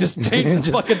 Thank you. Just change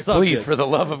the fucking subject. Please, for the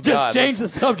love of God. Just change the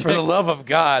subject. For the love of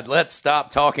God, let's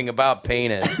stop talking about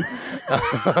penis.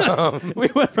 We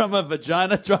went from a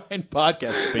vagina-drying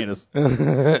podcast to penis.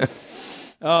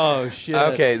 Oh, shit.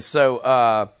 Okay, so...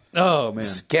 oh, man.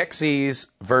 Skeksis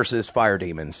versus fire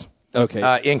demons.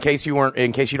 Okay. In case you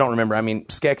don't remember, I mean,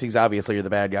 Skeksis obviously are the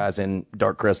bad guys in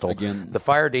Dark Crystal. Again. The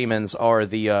fire demons are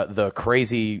the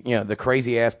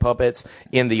crazy ass puppets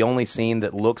in the only scene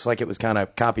that looks like it was kind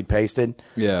of copied pasted.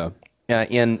 Yeah.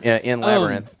 In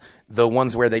Labryinth, the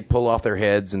ones where they pull off their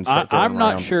heads and start throwing I'm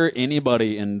not around. sure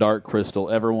anybody in Dark Crystal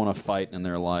ever want to fight in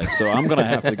their life, so I'm gonna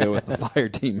have to go with the fire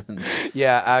demons.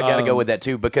 Yeah, I gotta go with that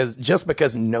too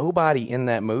because nobody in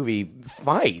that movie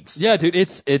fights. Yeah, dude,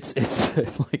 it's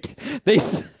like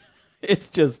it's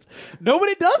just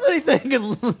nobody does anything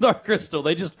in Dark Crystal.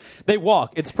 They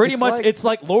walk. It's pretty much it's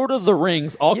like Lord of the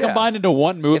Rings all combined into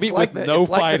one movie with no fighting. fighting.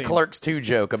 Like the Clerks 2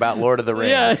 joke about Lord of the Rings.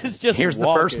 Yeah, it's just here's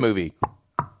walking. the first movie.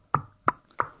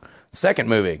 Second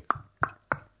movie.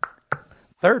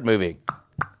 Third movie.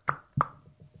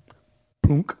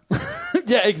 Punk.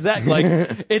 Yeah, exactly.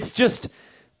 Like it's just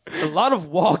a lot of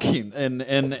walking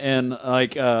and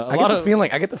like a lot of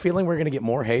I get the feeling we're going to get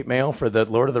more hate mail for the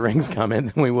Lord of the Rings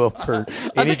comment than we will for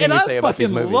anything we say about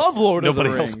these movies. I love Lord Nobody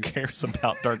of the Rings. else cares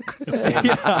about Dark Crystal.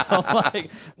 Yeah,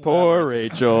 like poor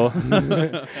Rachel.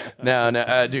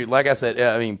 No, dude. Like I said,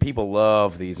 I mean, people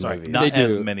love these movies. Not They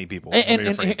as do. many people.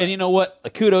 And you know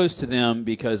what? Kudos to them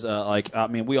because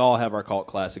we all have our cult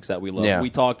classics that we love. Yeah.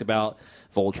 We talked about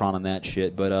Voltron and that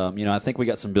shit, but I think we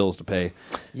got some bills to pay.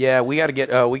 Yeah, we got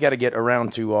to get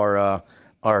around to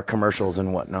our commercials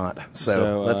and whatnot.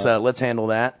 So let's handle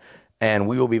that, and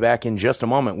we will be back in just a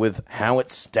moment with How It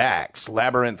Stacks: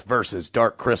 Labryinth versus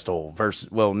Dark Crystal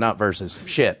not versus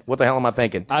shit. What the hell am I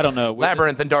thinking? I don't know.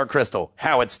 Labryinth and Dark Crystal.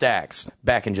 How It Stacks.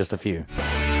 Back in just a few.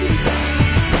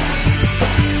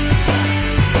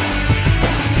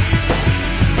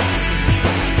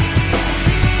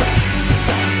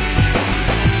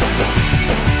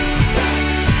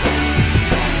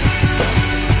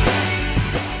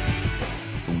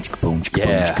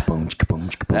 Yeah.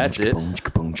 That's it.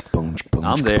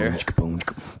 I'm there.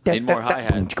 Need more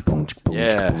hi-hat.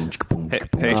 Yeah.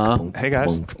 Hey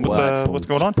guys, what's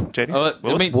going on, JD?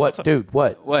 Willis? What, dude?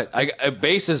 What?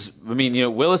 Bass is,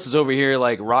 Willis is over here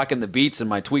like rocking the beats in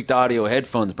my tweaked audio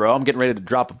headphones, bro. I'm getting ready to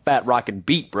drop a fat rocking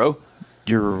beat, bro.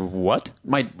 Your what?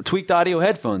 My tweaked audio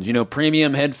headphones. You know,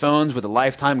 premium headphones with a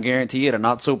lifetime guarantee at a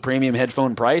not so premium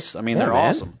headphone price. I mean, they're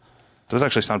awesome. Those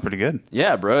actually sound pretty good.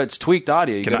 Yeah, bro. It's tweaked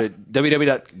audio. You go to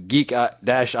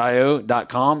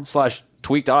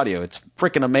www.geek-io.com/tweaked audio. It's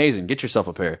freaking amazing. Get yourself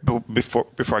a pair. But before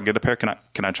I get a pair, can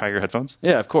I try your headphones?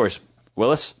 Yeah, of course.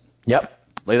 Willis? Yep.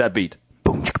 Lay that beat.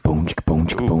 Boom, chicka, boom, chicka, boom,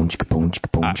 chicka, boom, chicka, boom,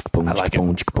 chicka, boom, chicka, boom, I like chicka,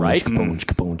 boom, it. chicka, boom, Right? chicka, boom,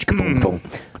 chicka, boom, chicka, boom, boom.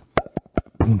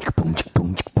 Boom, chicka, boom, chicka,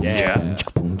 boom, chicka, boom, Yeah. boom,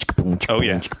 chicka, boom, chicka, boom, chicka, Oh, boom,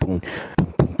 yeah. chicka, boom,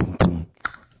 boom, boom, boom, boom.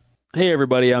 Hey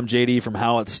everybody, I'm JD from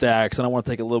How It Stacks, and I want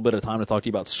to take a little bit of time to talk to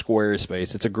you about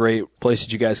Squarespace. It's a great place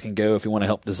that you guys can go if you want to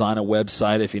help design a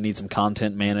website, if you need some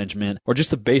content management, or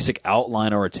just a basic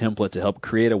outline or a template to help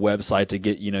create a website to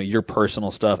get, you know, your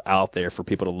personal stuff out there for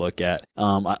people to look at.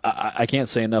 I can't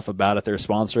say enough about it. They're a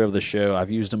sponsor of the show.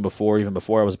 I've used them before, even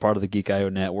before I was a part of the Geek.io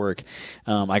network.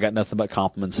 I got nothing but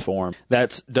compliments for them.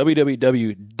 That's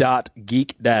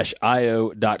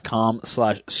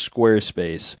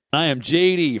www.geek-io.com/Squarespace. I am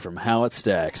JD from How It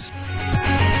Stacks.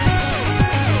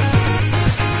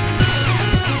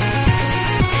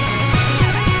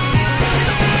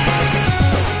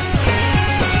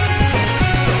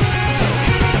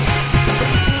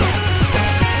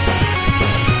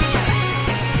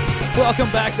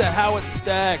 Welcome back to How It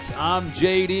Stacks. I'm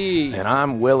JD. And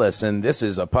I'm Willis, and this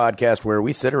is a podcast where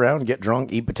we sit around, get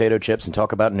drunk, eat potato chips, and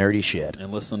talk about nerdy shit.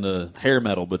 And listen to hair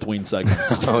metal between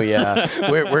segments. Oh, yeah.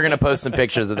 We're going to post some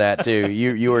pictures of that, too.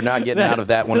 You are not getting out of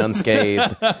that one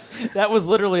unscathed. That was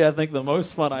literally, I think, the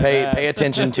most fun I had. Pay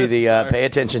attention to the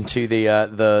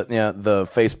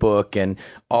Facebook and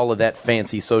all of that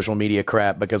fancy social media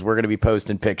crap, because we're going to be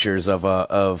posting pictures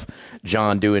of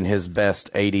John doing his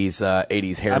best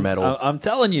 80s hair metal. I'm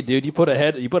telling you, dude. You put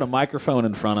a microphone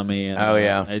in front of me, and oh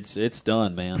yeah, it's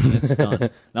done, man. It's done.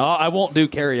 No, I won't do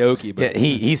karaoke, but yeah,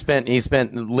 he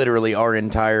spent literally our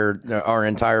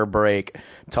entire break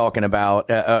talking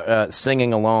about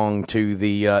singing along to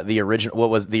the original, what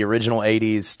was the original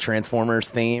 80s Transformers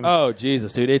theme. Oh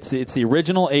Jesus, dude! It's the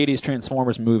original 80s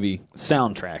Transformers movie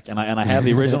soundtrack, and I have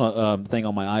the original thing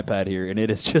on my iPad here, and it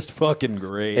is just fucking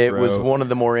great. It bro. was one of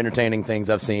the more entertaining things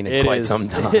I've seen in quite some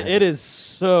time. It is.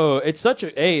 So it's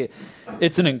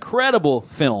it's an incredible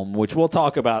film, which we'll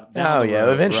talk about. Oh yeah,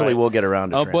 road, eventually right? we's get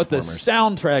around to But the Transformers.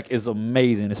 soundtrack is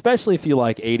amazing, especially if you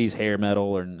like 80s hair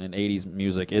metal and 80s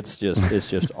music. It's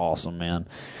just awesome, man.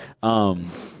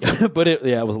 But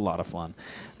it was a lot of fun.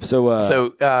 So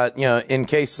in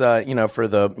case for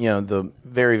the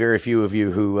very, very few of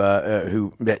you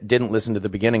who didn't listen to the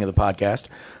beginning of the podcast,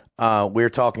 we're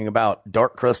talking about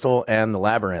Dark Crystal and the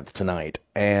Labyrinth tonight,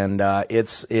 and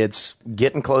it's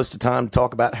getting close to time to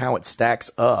talk about how it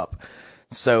stacks up.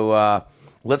 So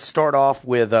let's start off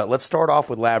with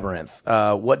Labyrinth.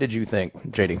 What did you think,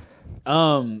 JD?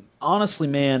 Honestly,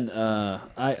 man,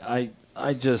 I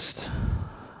just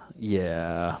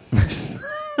yeah.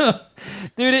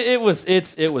 Dude, it was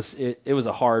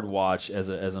a hard watch as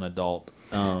an adult.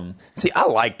 See, I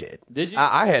liked it. Did you?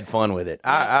 I had fun with it.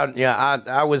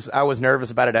 I was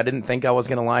nervous about it. I didn't think I was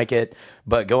going to like it,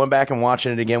 but going back and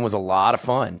watching it again was a lot of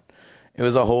fun. It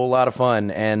was a whole lot of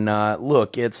fun. And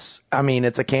look, it's a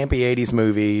campy 80s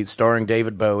movie starring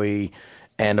David Bowie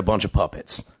and a bunch of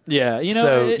puppets. Yeah,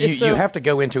 so you have to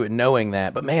go into it knowing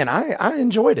that. But man, I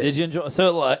enjoyed it. Did you enjoy?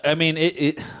 So I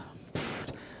mean,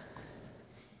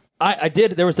 I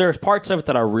did. There was parts of it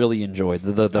that I really enjoyed.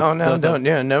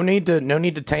 No need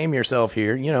to tame yourself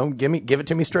here. Give it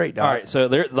to me straight, dog. All right, so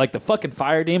there, like the fucking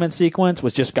fire demon sequence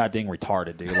was just goddamn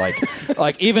retarded, dude.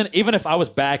 Like even if I was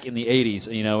back in the 80s,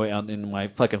 in my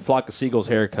fucking flock of seagulls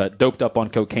haircut, doped up on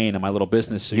cocaine, and my little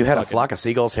business suit. You had a flock of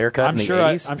seagulls haircut in the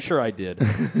 80s? I'm sure I did.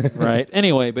 Right.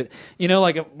 Anyway, but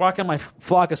like rocking my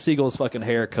flock of seagulls fucking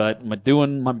haircut,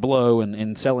 doing my blow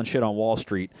and selling shit on Wall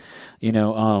Street,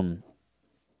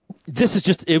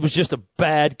 it was just a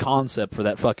bad concept for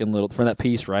that for that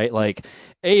piece, right? Like,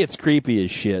 it's creepy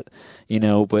as shit,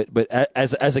 but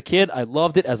as a kid, I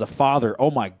loved it. As a father,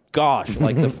 oh my gosh,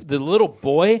 like the little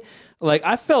boy, like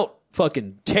I felt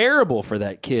fucking terrible for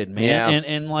that kid, man. Yeah.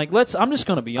 And like, I'm just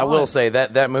going to be honest. I will say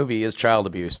that movie is child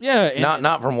abuse. Yeah. And,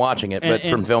 not from watching it, but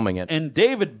from filming it. And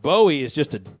David Bowie is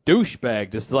just a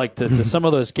douchebag, just like to some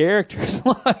of those characters.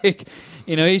 Like,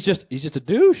 he's just a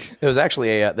douche. There was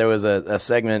actually there was a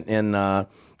segment in, and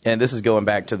this is going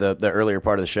back to the earlier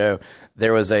part of the show.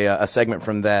 There was a segment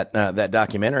from that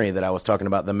documentary that I was talking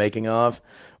about, the making of,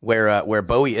 where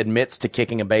Bowie admits to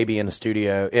kicking a baby in a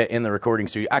studio, in the recording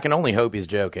studio. I can only hope he's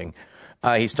joking.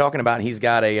 He's talking about he's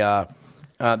got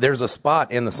there's a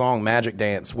spot in the song Magic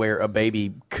Dance where a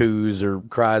baby coos or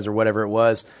cries or whatever it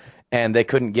was, and they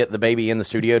couldn't get the baby in the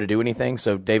studio to do anything,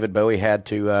 so David Bowie had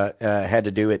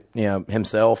to do it,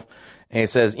 himself. And he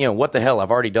says, what the hell?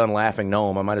 I've already done Laughing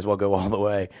Gnome. I might as well go all the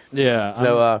way. Yeah.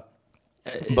 So,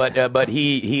 but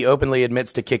he openly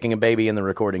admits to kicking a baby in the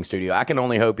recording studio. I can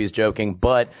only hope he's joking,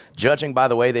 but judging by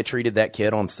the way they treated that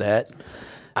kid on set,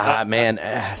 man,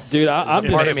 dude, I'm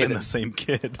part of the same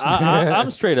kid.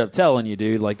 I'm straight up telling you,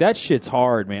 dude, like that shit's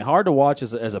hard, man. Hard to watch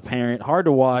as a parent. Hard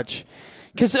to watch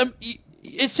because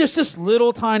it's just this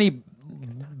little tiny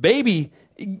baby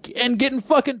and getting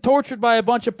fucking tortured by a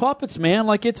bunch of puppets, man.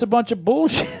 Like it's a bunch of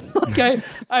bullshit. Like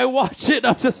I watch it and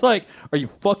I'm just like, are you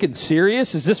fucking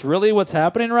serious? Is this really what's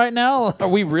happening right now? Are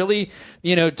we really,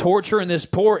 torturing this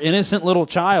poor innocent little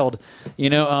child?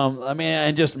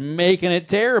 And just making it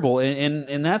terrible.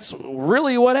 And that's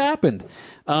really what happened.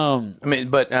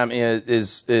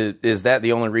 Is that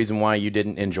the only reason why you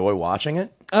didn't enjoy watching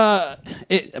it?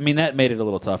 That made it a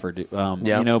little tougher.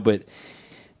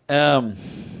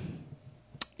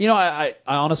 I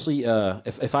honestly,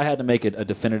 if I had to make a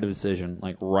definitive decision,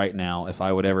 like right now, if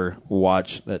I would ever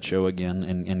watch that show again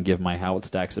and give my how it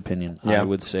stacks opinion, I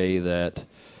would say that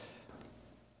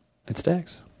it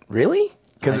stacks. Really?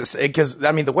 Because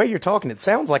the way you're talking, it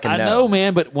sounds like a no. I know,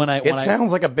 man, but it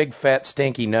sounds like a big fat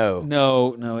stinky no.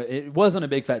 No, it wasn't a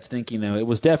big fat stinky no. It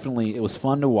was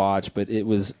fun to watch, but it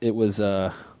was.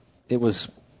 Well,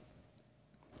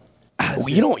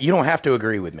 you don't have to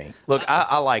agree with me. Look,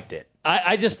 I liked it.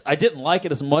 I didn't like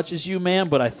it as much as you, man,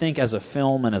 but I think as a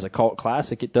film and as a cult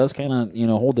classic, it does kind of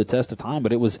hold the test of time.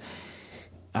 But it was.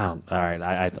 All right,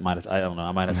 I don't know.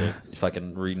 I might have to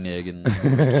fucking renege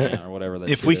or whatever.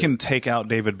 If we can take out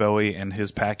David Bowie and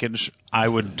his package, I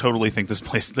would totally think this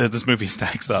movie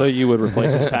stacks up. So you would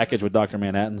replace his package with Dr.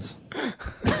 Manhattan's?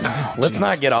 Let's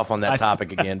not get off on that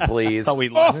topic again, please. I thought we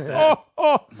left that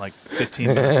like 15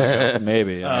 minutes ago.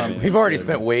 Maybe. We've already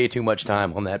spent way too much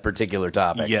time on that particular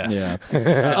topic. Yes.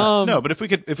 Yeah. No, but if we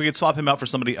could swap him out for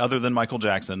somebody other than Michael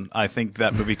Jackson, I think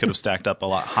that movie could have stacked up a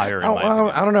lot higher.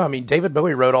 I don't know. I mean, David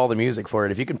Bowie wrote all the music for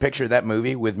it. If you can picture that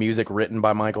movie with music written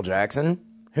by Michael Jackson,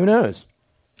 who knows?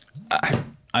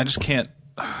 I just can't.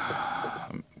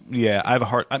 Yeah, I have a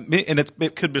hard, and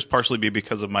it could just partially be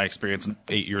because of my experience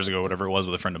 8 years ago, whatever it was,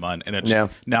 with a friend of mine,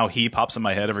 and now he pops in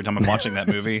my head every time I'm watching that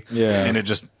movie. Yeah, and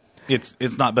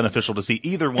it's not beneficial to see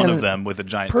either one of them with a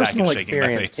giant package shaking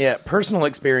my face. Yeah, personal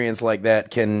experience like that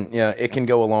can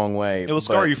go a long way. It will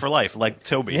scar you for life, like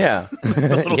Toby. Yeah, the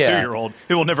little 2-year-old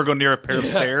who will never go near a pair of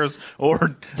stairs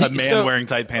or a man wearing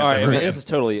tight pants. All right, this is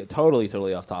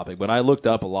totally off topic, but I looked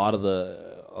up a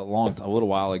little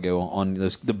while ago on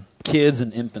the kids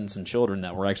and infants and children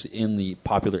that were actually in the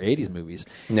popular 80s movies.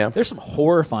 Yeah. There's some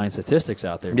horrifying statistics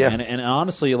out there, man. And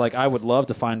honestly, like, I would love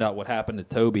to find out what happened to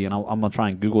Toby, and I'm going to try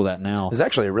and Google that now. There's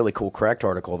actually a really cool Cracked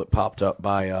article that popped up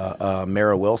by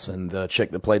Mara Wilson, the chick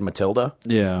that played Matilda.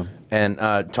 Yeah. And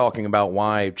talking about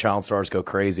why child stars go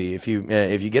crazy. If you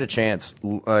get a chance,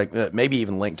 maybe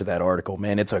even link to that article,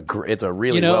 man. It's a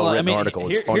really well-written article.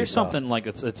 It's funny here's stuff. something like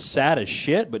it's sad as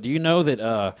shit, but do you know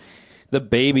that the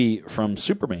baby from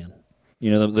Superman,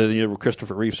 the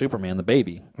Christopher Reeve Superman, the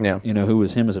baby, who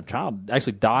was him as a child,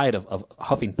 actually died of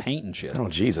huffing paint and shit. Oh,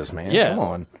 Jesus, man. Yeah. Come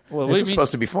on. Well, this is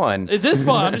supposed to be fun. Is this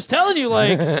fun? I'm just telling you,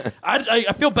 like,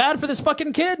 I feel bad for this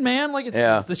fucking kid, man. Like,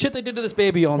 the shit they did to this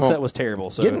baby on set was terrible.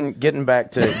 So getting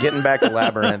back to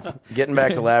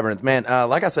Labyrinth, man.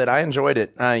 Like I said, I enjoyed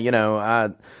it.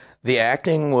 The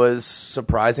acting was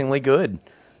surprisingly good.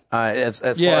 As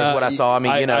far as what I saw,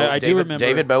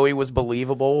 David Bowie was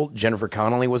believable. Jennifer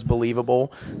Connelly was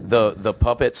believable. The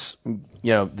puppets,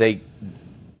 they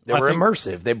were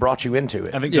immersive. They brought you into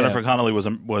it. I think Jennifer Connelly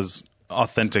was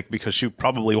authentic because she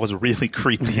probably was really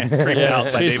creeped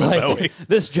out by David Bowie.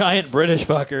 This giant British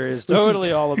fucker is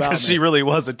totally all about because me. She really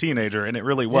was a teenager, and it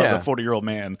really was a 40-year-old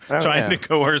man trying to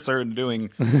coerce her into doing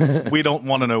we don't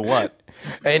want to know what.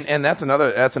 And that's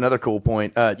another cool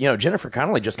point. Jennifer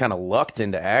Connelly just kind of lucked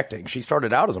into acting. She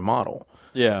started out as a model.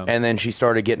 Yeah. And then she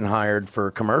started getting hired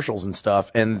for commercials and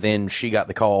stuff, and then she got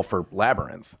the call for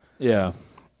Labyrinth. Yeah.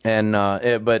 And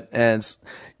but as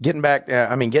getting back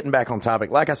on topic,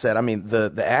 like I said,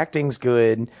 the acting's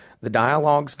good, the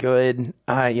dialogue's good.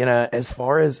 As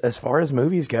far as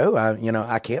movies go,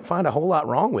 I can't find a whole lot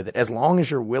wrong with it, as long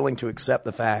as you're willing to accept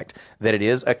the fact that it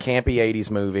is a campy 80s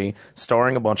movie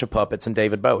starring a bunch of puppets and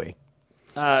David Bowie.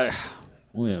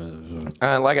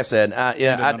 Like I said,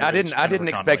 I didn't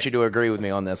expect you to agree with me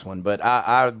on this one, but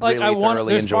I really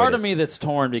thoroughly there's enjoyed part it. of me that's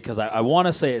torn because I want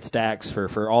to say it stacks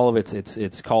for all of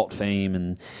its cult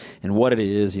fame and what it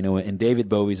is, and David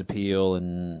Bowie's appeal,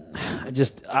 and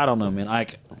I don't know, man.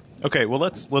 Okay, well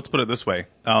let's put it this way.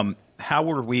 how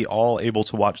were we all able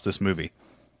to watch this movie?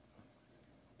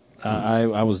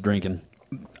 I was drinking.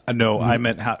 No, I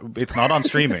meant it's not on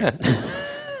streaming.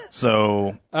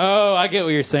 So. Oh, I get what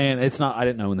you're saying. It's not. I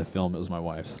didn't know in the film it was my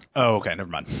wife's. Oh, okay. Never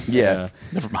mind. Yeah.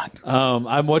 Never mind.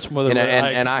 I'm much more.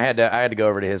 And I had to go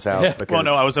over to his house. Because, well,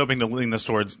 no, I was hoping to lean this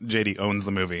towards JD owns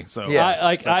the movie. So yeah.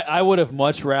 I would have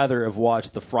much rather have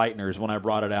watched The Frighteners when I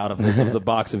brought it out of the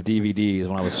box of DVDs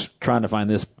when I was trying to find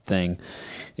this thing.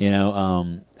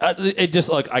 It just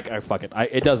fuck it.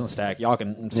 It doesn't stack. Y'all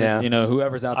can,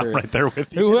 whoever's out there, I'm right there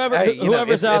with you.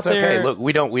 Whoever's out there. Okay. Look,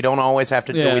 we don't always have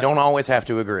to. Yeah. We don't always have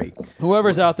to agree.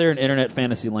 Whoever's out there in internet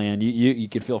fantasy land, you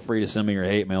could feel free to send me your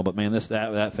hate mail. But man,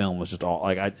 that film was just all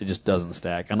it just doesn't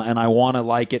stack. And I want to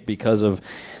like it because of,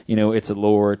 its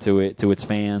allure to its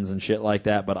fans and shit like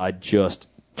that. But I just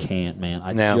can't, man.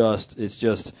 It's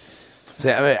just. See,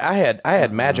 I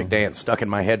had Magic Dance stuck in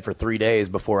my head for 3 days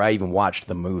before I even watched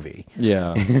the movie.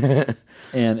 Yeah.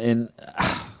 and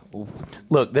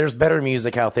look, there's better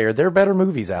music out there. There are better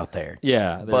movies out there.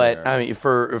 Yeah. But I mean,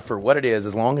 for what it is,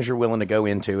 as long as you're willing to go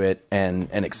into it and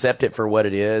accept it for what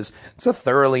it is, it's a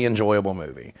thoroughly enjoyable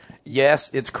movie.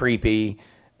 Yes, it's creepy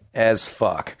as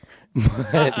fuck.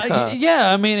 But,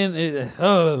 yeah, I mean,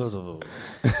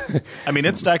 I mean,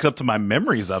 it stacks up to my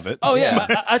memories of it. Oh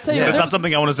yeah, I tell you, it's not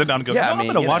something I want to sit down and go. I'm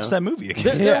going to watch that movie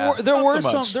again. There were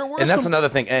some, and that's another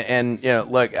thing. And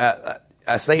look,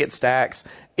 I say it stacks.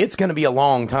 It's going to be a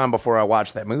long time before I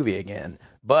watch that movie again.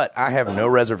 But I have no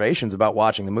reservations about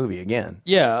watching the movie again.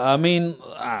 Yeah, I mean,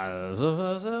 like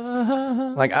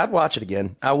I'd watch it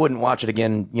again. I wouldn't watch it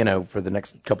again, for the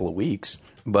next couple of weeks.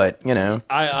 But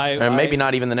maybe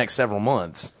not even the next several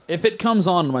months. If it comes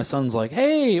on, my son's like,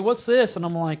 "Hey, what's this?" And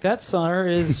I'm like, "That son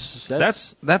is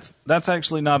that's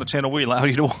actually not a channel we allow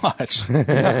you to watch."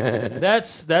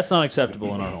 That's not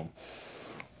acceptable in our home.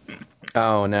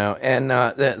 Oh no,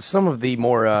 and some of the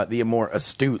more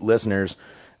astute listeners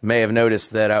may have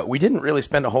noticed that we didn't really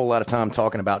spend a whole lot of time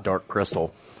talking about Dark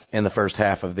Crystal in the first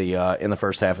half of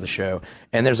the show,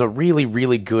 and there's a really,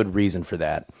 really good reason for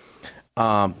that.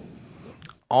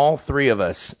 All three of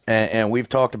us, and we've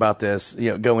talked about this,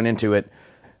 going into it.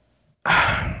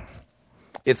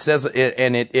 It says it,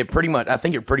 and it pretty much, I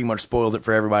think it pretty much spoils it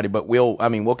for everybody. But we'll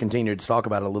continue to talk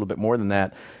about it a little bit more than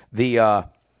that.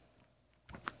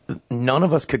 None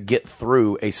of us could get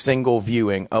through a single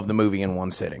viewing of the movie in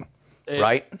one sitting.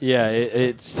 Right? Yeah,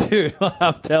 it's dude.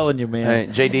 I'm telling you,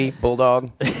 man. JD,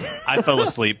 Bulldog. I fell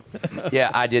asleep. Yeah,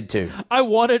 I did too. I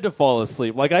wanted to fall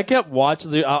asleep. Like I kept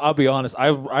watching. I'll be honest.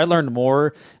 I learned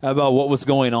more about what was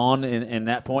going on in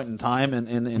that point in time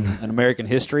in American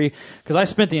history because I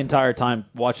spent the entire time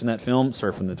watching that film,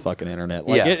 surfing the fucking internet.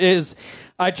 Like it is.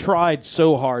 I tried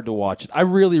so hard to watch it. I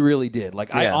really, really did.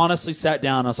 Like I honestly sat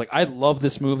down and I was like, I love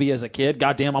this movie as a kid.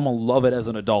 Goddamn, I'm gonna love it as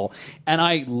an adult. And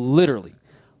I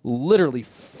literally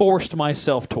forced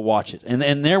myself to watch it.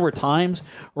 And there were times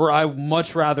where I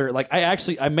much rather, like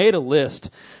I made a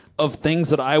list of things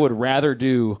that I would rather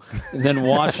do than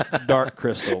watch Dark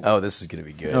Crystal. Oh, this is going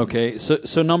to be good. Okay,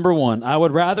 so number one, I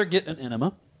would rather get an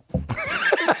enema.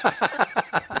 Okay.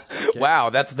 Wow,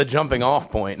 that's the jumping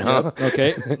off point, huh? Yep.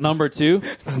 Okay, number two.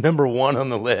 It's number one on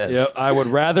the list. Yeah, I would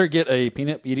rather get a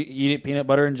eat a peanut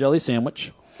butter and jelly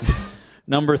sandwich.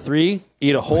 Number three,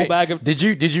 eat a whole bag of. Did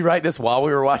you write this while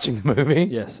we were watching the movie?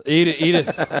 Yes.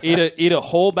 Eat a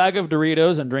whole bag of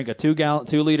Doritos and drink a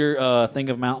 2-liter thing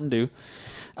of Mountain Dew.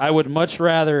 I would much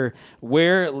rather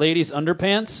wear ladies'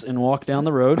 underpants and walk down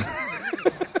the road.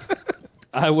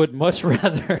 I would much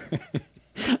rather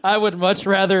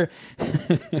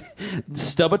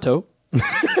stub a toe.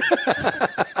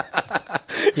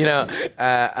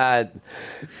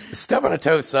 Stubbing a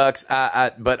toe sucks.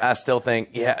 But I still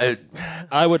think,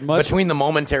 I would much between the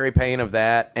momentary pain of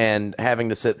that and having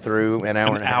to sit through an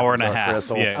hour and a half.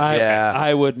 Crystal,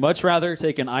 I would much rather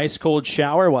take an ice cold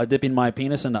shower while dipping my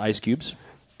penis into ice cubes.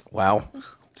 Wow.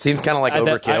 Seems kind of like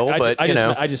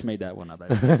overkill, I just made that one up.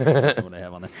 That's what I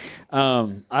have on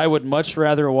there. I would much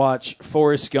rather watch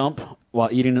Forrest Gump while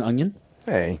eating an onion.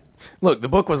 Hey, look, the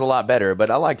book was a lot better,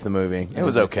 but I liked the movie. It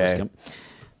was okay.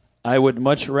 I would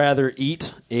much rather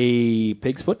eat a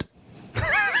pig's foot.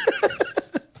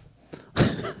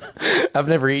 I've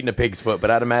never eaten a pig's foot,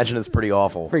 but I'd imagine it's pretty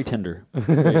awful. Very tender.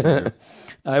 Very tender.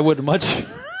 I would much...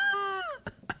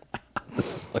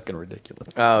 This is fucking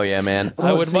ridiculous. Oh, yeah, man.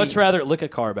 I would much rather lick a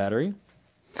car battery.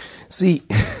 See,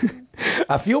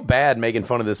 I feel bad making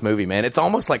fun of this movie, man. It's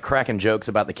almost like cracking jokes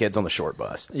about the kids on the short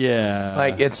bus. Yeah.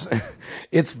 Like, it's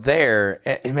there.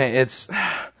 Man,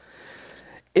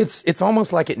 it's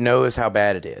almost like it knows how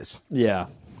bad it is. Yeah.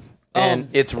 And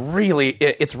it's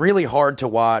really hard to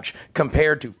watch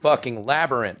compared to fucking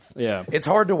Labryinth. Yeah. It's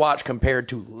hard to watch compared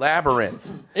to Labryinth.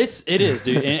 It is,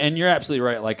 dude. And you're absolutely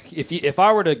right. Like, if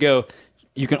I were to go,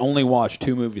 you can only watch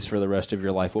 2 movies for the rest of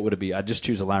your life, what would it be? I'd just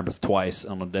choose a Labyrinth twice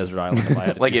on a desert island if I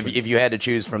had to like, if you had to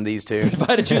choose from these two. If I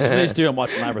had to choose from these two, I'm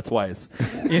watching Labyrinth twice.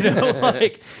 You know,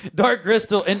 like, Dark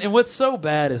Crystal. And what's so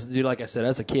bad is, dude, like I said,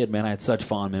 as a kid, man, I had such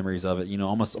fond memories of it, you know,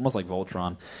 almost like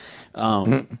Voltron.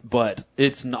 But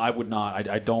it's not,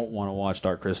 I don't want to watch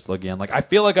Dark Crystal again. Like, I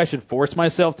feel like I should force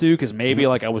myself to, because maybe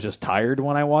like I was just tired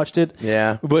when I watched it.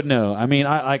 Yeah. But no, I mean,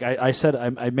 I said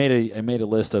I made a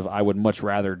list of I would much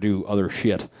rather do other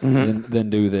shit than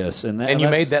do this. And you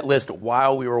made that list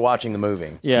while we were watching the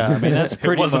movie. Yeah, I mean, that's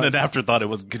pretty. It wasn't an afterthought. It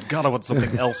was, good God, I want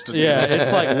something else to do. Yeah,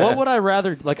 it's like, what would I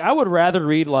rather? Like, I would rather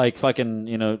read like fucking,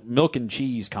 you know, Milk and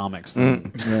Cheese comics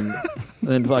than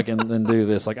do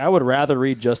this. Like, I would rather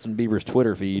read Justin Bieber's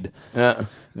Twitter feed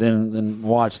than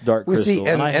watch Dark Crystal. See,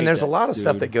 and there's a lot of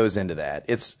stuff that goes into that.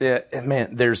 It's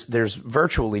man, there's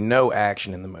virtually no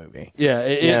action in the movie. Yeah,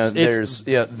 it's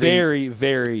very,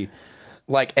 very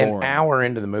like boring. An hour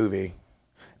into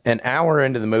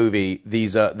the movie,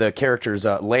 these the characters,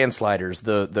 landsliders,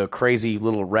 the crazy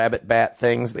little rabbit bat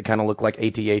things that kind of look like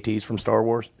AT-ATs from Star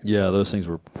Wars. Yeah, those things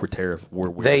were terrible. Were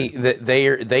weird.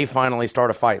 They finally start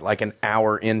a fight like an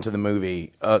hour into the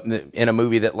movie, in a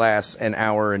movie that lasts an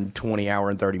hour and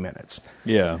 30 minutes.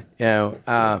 Yeah. You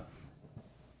know,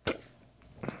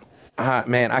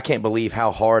 man, I can't believe how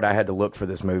hard I had to look for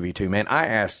this movie too, man. I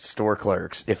asked store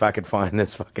clerks if I could find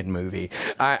this fucking movie.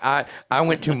 I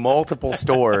went to multiple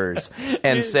stores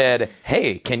and said,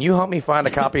 "Hey, can you help me find a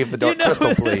copy of the Dark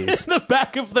Crystal, please?" In the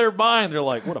back of their mind, they're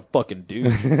like, "What a fucking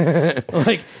dude!"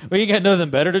 Like, well, you got nothing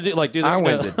better to do. Like, dude, I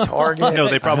went to Target. No,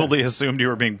 they probably assumed you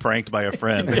were being pranked by a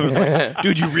friend. It was like,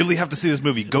 dude, you really have to see this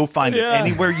movie. Go find it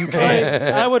anywhere you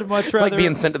can. I would much rather. It's like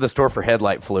being sent to the store for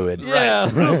headlight fluid.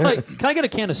 Yeah. Like, can I get a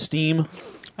can of steam?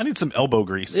 I need some elbow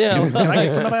grease. Yeah, Can I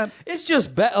get some of that? It's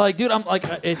just bad. Like, dude, I'm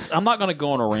not going to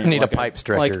go on a rant. I need a pipe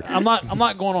stretcher. Like, I'm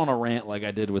not going on a rant like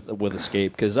I did with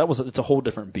Escape, because it's a whole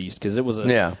different beast. Because it was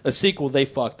a sequel. They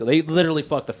literally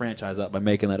fucked the franchise up by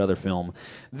making that other film.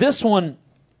 This one,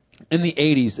 in the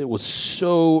 80s, it was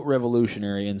so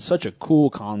revolutionary and such a cool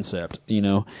concept, you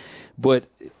know, but.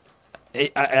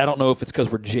 I don't know if it's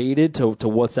because we're jaded to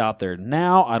what's out there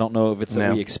now. I don't know if it's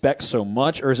that we expect so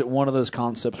much, or is it one of those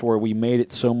concepts where we made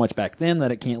it so much back then that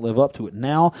it can't live up to it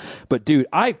now. But, dude,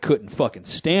 I couldn't fucking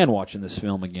stand watching this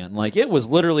film again. Like, it was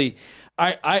literally...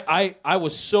 I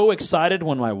was so excited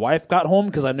when my wife got home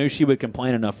because I knew she would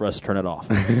complain enough for us to turn it off.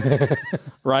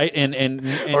 Right?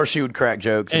 And or she would crack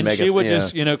jokes and make us, she would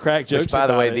just, you know, crack jokes. Which, by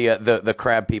the way, the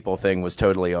crab people thing was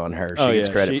totally on her. She gets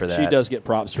credit for that. She does get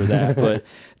props for that. But,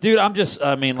 dude, I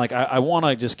want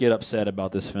to just get upset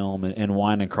about this film and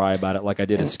whine and cry about it like I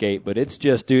did Escape. But it's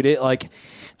just, dude,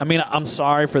 I'm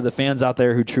sorry for the fans out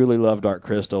there who truly love Dark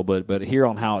Crystal, but here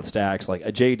on How It Stacks, like,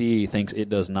 JD thinks it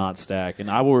does not stack,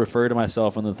 and I will refer to myself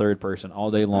in the third person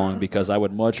all day long because I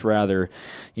would much rather,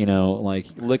 you know, like,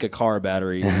 lick a car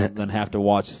battery than have to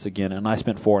watch this again. And I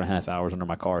spent 4.5 hours under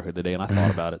my car hood today, and I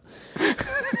thought about it.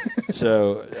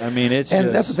 So, I mean, that's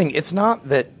the thing. It's not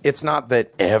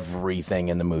that everything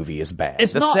in the movie is bad.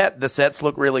 The sets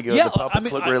look really good. Yeah, the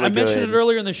puppets look really good. I mentioned it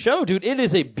earlier in the show, dude. It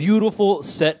is a beautiful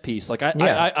set piece. Like,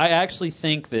 I actually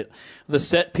think that the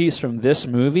set piece from this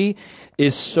movie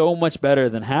is so much better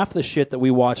than half the shit that we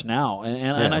watch now,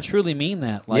 and I truly mean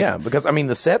that. Like, yeah, because I mean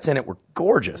the sets in it were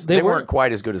gorgeous. They weren't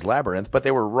quite as good as Labryinth, but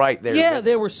they were right there. Yeah,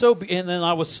 they were so. And then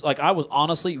I was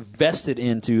honestly vested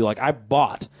into, like, I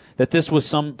bought that this was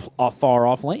some far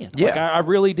off land. Yeah, like, I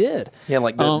really did. Yeah,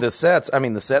 like the sets. I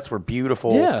mean, the sets were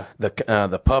beautiful. Yeah,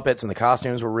 the puppets and the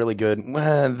costumes were really good.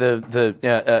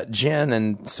 The Jen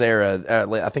and Sarah.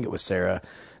 I think it was Sarah.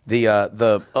 The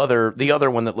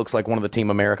other one that looks like one of the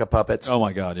Team America puppets. Oh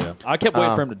my God, yeah! I kept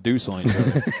waiting for him to do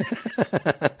something.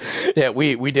 Yeah,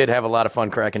 we did have a lot of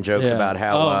fun cracking jokes about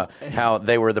how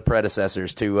they were the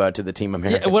predecessors to the Team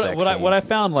America. Yeah, what I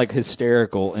found, like,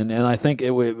 hysterical, and I think it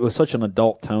was such an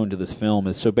adult tone to this film,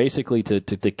 is so basically to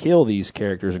kill these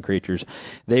characters and creatures,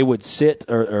 they would sit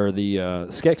or the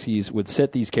Skeksis would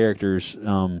set these characters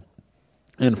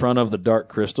in front of the Dark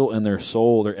Crystal, and their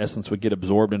soul, their essence would get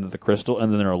absorbed into the crystal,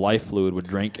 and then their life fluid would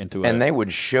drink into it. And they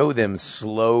would show them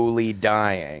slowly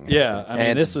dying. Yeah, I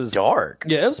mean, this was dark.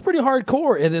 Yeah, it was pretty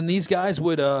hardcore. And then these guys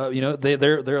would,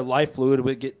 their life fluid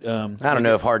would get. I don't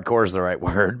know if hardcore is the right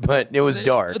word, but it was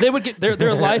dark. They would get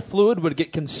their life fluid would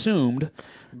get consumed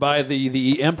by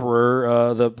the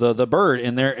emperor, the bird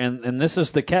in there, and this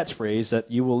is the catchphrase that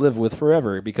you will live with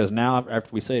forever, because now after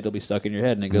we say it, it'll be stuck in your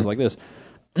head, and it goes like this.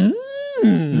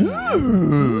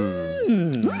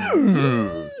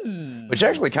 Which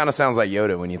actually kind of sounds like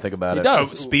Yoda when you think about it. Oh,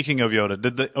 speaking of Yoda,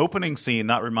 did the opening scene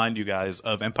not remind you guys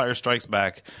of Empire Strikes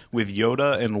Back with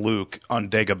Yoda and Luke on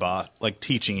Dagobah, like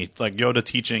Yoda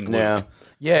teaching Luke?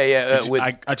 Yeah.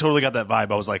 I totally got that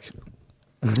vibe. I was like,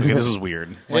 okay, this is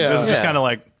weird. This is just kind of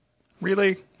like,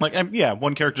 really? Like,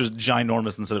 one character's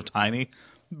ginormous instead of tiny,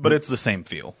 but it's the same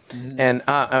feel. And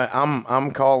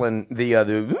I'm calling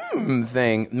the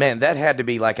thing, man, that had to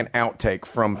be like an outtake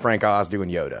from Frank Oz doing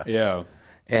Yoda. Yeah.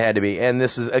 It had to be. And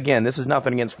this is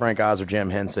nothing against Frank Oz or Jim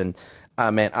Henson.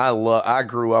 Man, I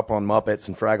grew up on Muppets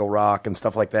and Fraggle Rock and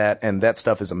stuff like that, and that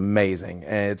stuff is amazing.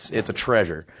 And it's a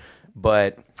treasure.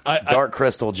 But Dark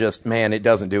Crystal just, man, it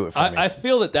doesn't do it for me. I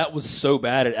feel that was so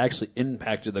bad it actually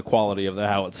impacted the quality of the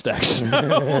How It Stacks show.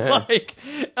 Like,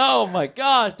 oh my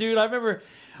gosh, dude, I remember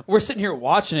we're sitting here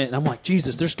watching it, and I'm like,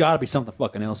 Jesus, there's got to be something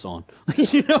fucking else on.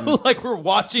 Like we're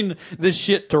watching this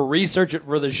shit to research it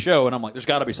for the show, and I'm like, there's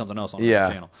got to be something else on the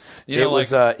channel. It's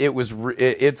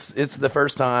the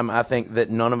first time I think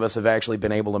that none of us have actually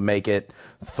been able to make it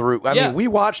through. I mean, we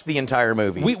watched the entire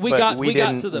movie. We got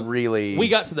to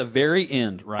the very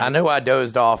end, right? I know I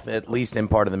dozed off at least in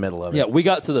part of the middle of it. Yeah, we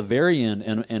got to the very end,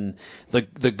 and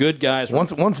the good guys.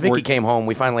 Once Vicky came home,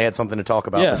 we finally had something to talk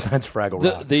about besides Fraggle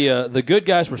Rock. The good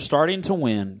guys were starting to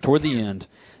win toward the end,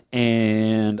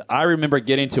 and I remember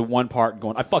getting to one part and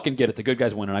going, I fucking get it. The good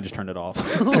guys win, and I just turned it off.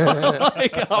 I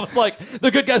was like,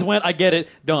 the good guys win. I get it.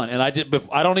 Done. And I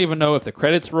don't even know if the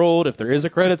credits rolled, if there is a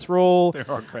credits roll, there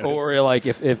are credits, or like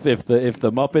if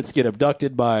the Muppets get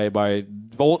abducted by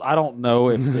Volt. I don't know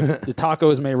if the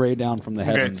tacos may rain down from the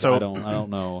heavens. So I don't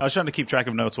know. I was trying to keep track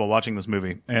of notes while watching this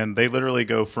movie, and they literally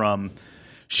go from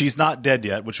She's Not Dead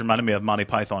Yet, which reminded me of Monty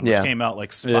Python, which came out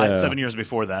like 7 years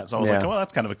before that. So I was like, oh, well,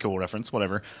 that's kind of a cool reference,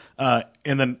 whatever. And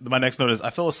then my next note is,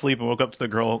 I fell asleep and woke up to the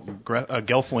girl,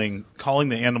 Gelfling, calling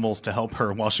the animals to help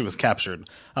her while she was captured.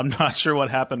 I'm not sure what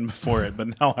happened before it,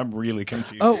 but now I'm really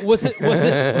confused. Oh, was it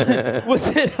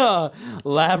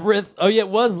Labryinth? Oh yeah, it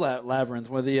was Labryinth,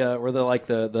 where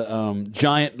the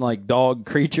giant like dog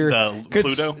creature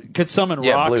Pluto could summon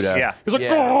rocks. Pluto. Yeah. He was like,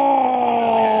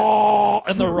 oh,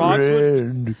 and the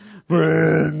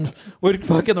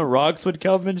rocks would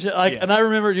come and shit. And I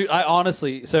remember, dude, I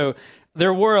honestly, so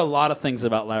there were a lot of things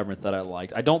about Labryinth that I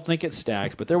liked. I don't think it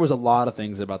stacks, but there was a lot of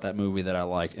things about that movie that I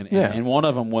liked. And one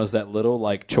of them was that little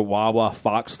like Chihuahua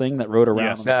fox thing that rode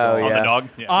around on the dog.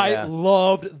 Yeah. I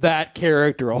loved that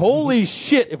character. Holy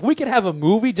shit. If we could have a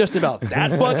movie just about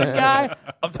that fucking guy,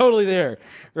 I'm totally there.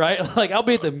 Right? Like, I'll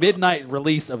be at the midnight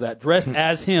release of that, dressed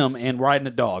as him and riding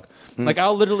a dog. Like,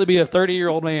 I'll literally be a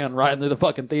 30-year-old man riding through the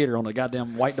fucking theater on a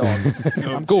goddamn white dog.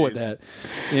 I'm cool with that.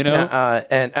 You know?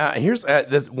 Here's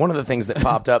this one of the things that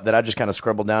popped up that I just kind of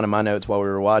scribbled down in my notes while we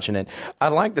were watching it.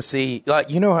 I'd like to see,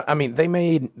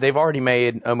 they've already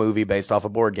made a movie based off a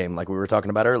board game, like we were talking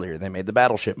about earlier. They made the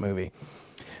Battleship movie.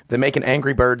 They make an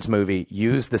Angry Birds movie.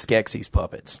 Use the Skeksis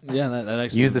puppets. Yeah, that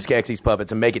actually. Use the Skeksis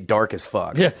puppets and make it dark as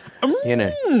fuck. Yeah.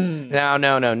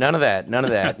 No, none of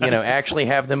that. Actually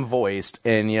have them voiced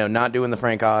and not doing the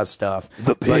Frank Oz stuff.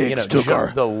 The pigs took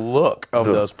the look of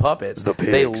those puppets. The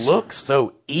pigs. They look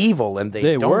so evil and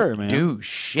they don't do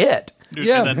shit. Dude,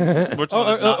 Yeah. And then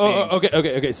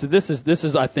Okay. So this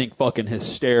is I think fucking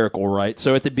hysterical, right?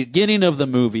 So at the beginning of the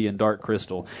movie in Dark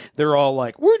Crystal, they're all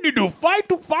like, "We need to fight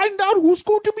to find out who's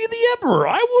going to be the emperor.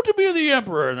 I want to be the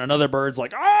emperor." And another bird's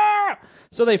like, "Ah!"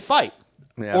 So they fight.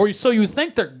 Yeah. Or so you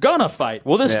think they're gonna fight.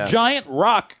 Well, this giant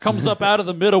rock comes up out of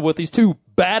the middle with these two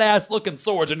badass looking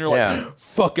swords, and you're like,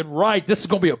 "Fucking right, this is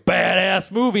gonna be a badass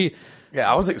movie." Yeah,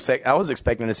 I was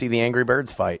expecting to see the Angry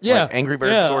Birds fight. Yeah, like Angry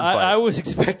Birds sword fight. I was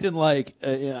expecting like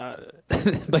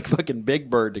fucking Big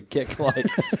Bird to kick like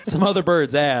some other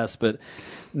bird's ass, but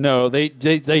no, they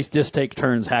just take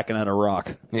turns hacking at a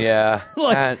rock. Yeah,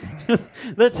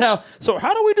 that's how. So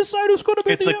how do we decide who's going to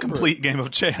be? It's the a emperor? complete game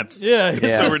of chance. Yeah,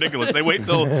 it's so ridiculous. They wait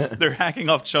till they're hacking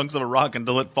off chunks of a rock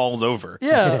until it falls over.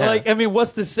 Yeah, like I mean,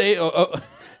 what's to say?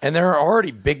 And there are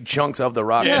already big chunks of the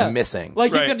rock missing.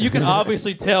 Like you can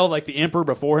obviously tell like the emperor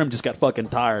before him just got fucking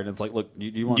tired. It's like, look,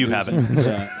 you want have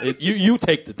it. Yeah, you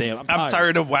take the damn. I'm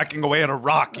tired of whacking away at a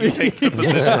rock. You take the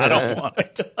position. I don't want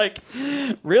it. Like,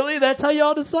 really? That's how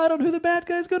y'all decide on who the bad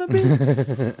guy's gonna be?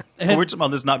 Well, we're talking about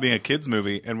this not being a kids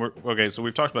movie, and we're okay. So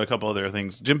we've talked about a couple other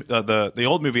things. Jim, the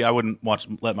old movie, I wouldn't watch.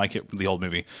 Let my kid the old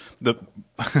movie.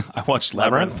 I watched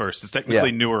Labyrinth first. It's technically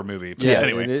a newer movie. But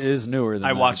anyway, it is newer. Than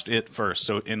I watched it first,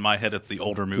 so in my head it's the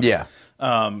older movie. Yeah.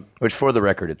 Which, for the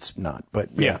record, it's not. But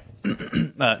yeah.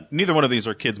 Neither one of these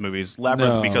are kids' movies.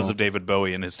 Labyrinth because of David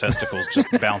Bowie and his testicles just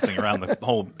bouncing around the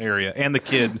whole area, and the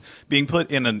kid being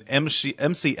put in an MC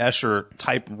Escher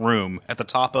type room at the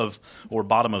top of or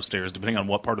bottom of stairs, depending on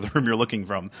what part of the room you're looking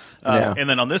from. And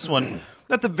then on this one,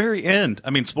 at the very end, I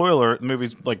mean, spoiler, the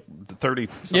movie's like 30.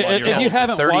 If you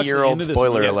haven't 30-year-old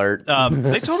spoiler alert.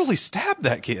 They totally stabbed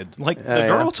that kid. Like the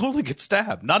girl totally gets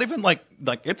stabbed. Not even like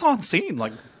it's on scene.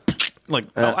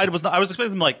 I was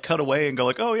expecting them to cut away and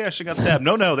go oh yeah, she got stabbed.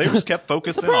 No, they just kept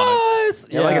focused in on it.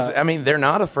 Yeah, they're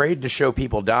not afraid to show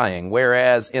people dying,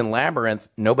 whereas in Labyrinth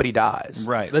nobody dies.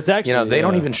 Right. That's actually they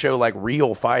don't even show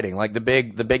real fighting. Like the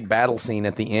big battle scene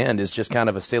at the end is just kind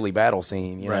of a silly battle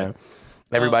scene. You know?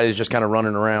 Everybody's just kind of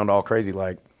running around all crazy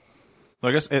like. Well,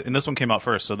 I guess, and this one came out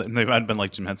first, so they might have been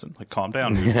like Jim Henson, calm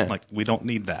down, dude. We don't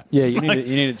need that. Yeah, you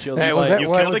need to chill. It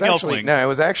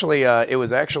was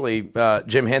actually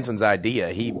Jim Henson's idea.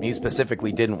 He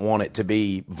specifically didn't want it to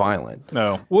be violent.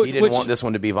 No, he didn't want this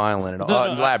one to be violent at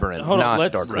all. Labyrinth, not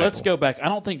Dark Crystal. Let's go back. I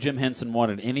don't think Jim Henson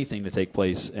wanted anything to take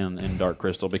place in Dark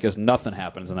Crystal because nothing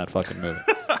happens in that fucking movie.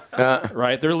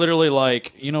 Right? They're literally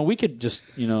we could just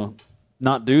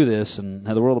not do this and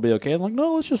the world will be okay. I'm like,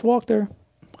 no, let's just walk there.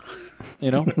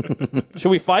 Should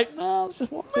we fight? No, let's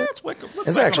just walk there.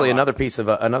 It's actually another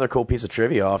cool piece of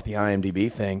trivia off the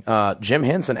IMDb thing. Jim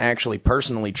Henson actually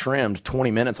personally trimmed 20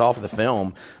 minutes off of the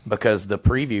film because the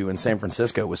preview in San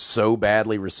Francisco was so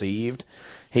badly received.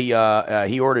 He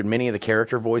ordered many of the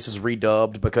character voices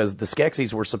redubbed because the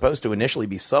Skeksis were supposed to initially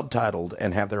be subtitled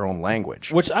and have their own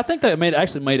language. Which I think that might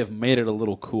have made it a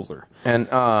little cooler. And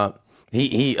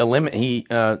He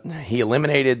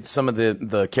eliminated some of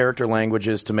the character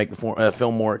languages to make the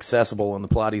film more accessible and the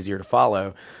plot easier to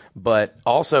follow. But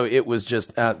also, it was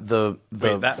just the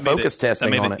focus testing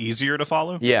on it. That made it easier to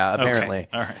follow? Yeah, apparently. Okay.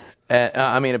 All right.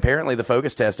 Apparently the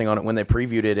focus testing on it when they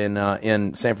previewed it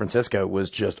in San Francisco was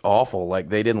just awful.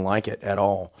 They didn't like it at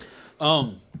all.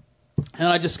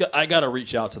 And I got to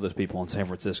reach out to those people in San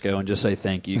Francisco and just say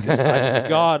thank you.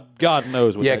 God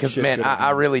knows what. Yeah, because man,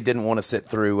 I really didn't want to sit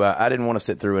through. I didn't want to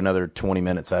sit through another 20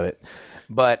 minutes of it.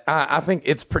 But I think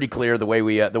it's pretty clear the way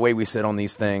we sit on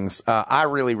these things.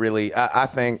 I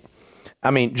think.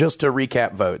 I mean, just to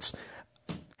recap votes: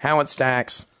 How It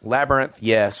Stacks, Labyrinth,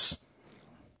 yes.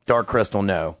 Dark Crystal,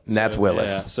 no. And that's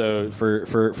Willis. Yeah. So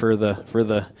for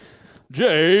the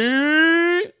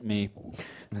me.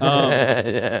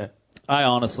 I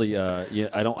honestly,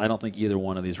 I don't think either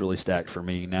one of these really stacked for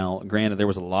me. Now, granted, there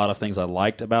was a lot of things I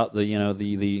liked about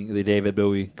the David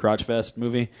Bowie Crotch Fest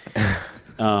movie.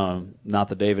 Not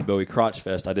the David Bowie Crotch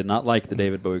Fest. I did not like the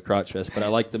David Bowie Crotch Fest, but I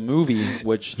liked the movie,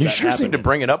 which you sure seem to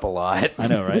bring it up a lot. I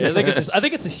know, right? I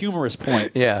think it's a humorous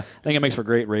point. Yeah, I think it makes for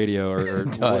great radio or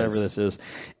whatever this is.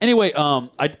 Anyway,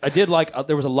 I did like.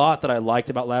 There was a lot that I liked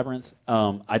about Labyrinth.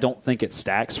 I don't think it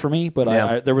stacks for me,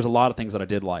 but there was a lot of things that I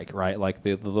did like. Right, like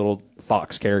the little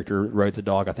fox character rides a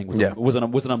dog. I think was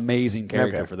an amazing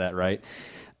character for that. Right.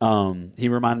 He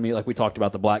reminded me, like we talked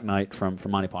about, the Black Knight from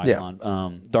Monty Python. Yeah.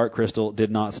 Dark Crystal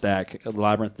did not stack.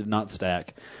 Labyrinth did not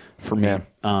stack for me,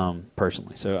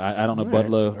 personally. So I don't know,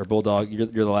 Budlow or Bulldog, you're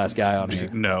the last guy on here.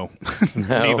 No.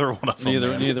 Neither one of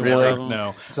them. Neither really? one of them.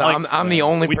 No. So I'm the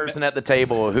only person at the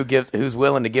table who's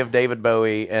willing to give David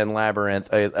Bowie and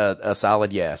Labyrinth a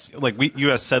solid yes. You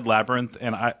guys said Labyrinth,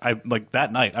 and I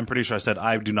that night, I'm pretty sure I said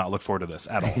I do not look forward to this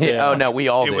at all. Yeah. Oh no, we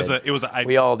all did.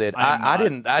 We all did. I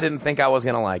didn't think I was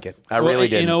gonna like it. I really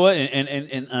didn't. You know what?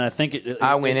 And I think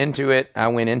I went into it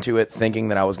thinking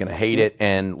that I was gonna hate it,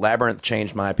 and Labyrinth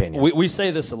changed my opinion. We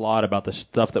say this a lot about the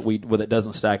stuff that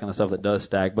doesn't stack and the stuff that does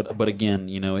stack, but again,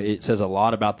 it says a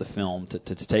lot about the film to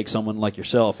take someone like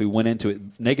yourself who went into it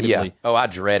negatively. Yeah. Oh, I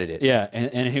dreaded it. Yeah,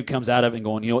 and who comes out of it and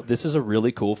going, what, this is a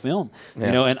really cool film.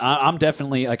 Yeah. And I'm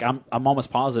definitely I'm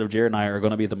almost positive Jared and I are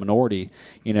going to be the minority.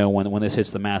 When this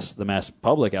hits the mass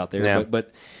public out there. Yeah.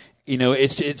 But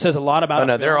it says a lot about. Oh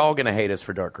no, they're all going to hate us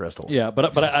for Dark Crystal. Yeah,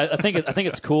 but I think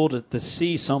it's cool to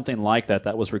see something like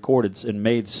that was recorded and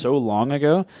made so long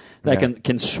ago that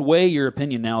can sway your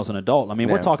opinion now as an adult. I mean,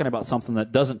 we're talking about something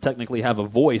that doesn't technically have a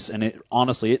voice, and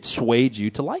it swayed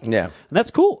you to like it. Yeah, and that's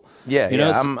cool.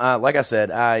 Yeah, I'm like I said,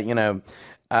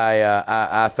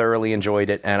 I thoroughly enjoyed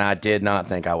it, and I did not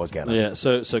think I was gonna. Yeah,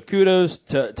 so kudos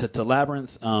to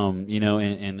Labyrinth,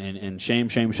 and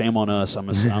shame on us.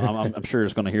 I'm sure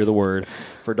it's going to hear the word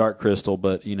for Dark Crystal,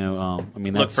 but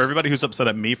look, for everybody who's upset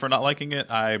at me for not liking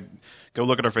it, I go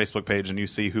look at our Facebook page and you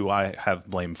see who I have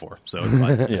blame for. So it's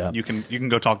fine. Yeah. You can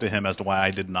go talk to him as to why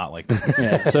I did not like this movie.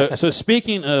 Yeah. So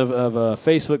speaking of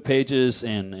Facebook pages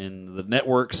and the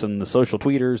networks and the social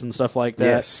tweeters and stuff like that.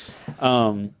 Yes.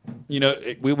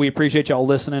 We appreciate y'all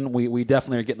listening. We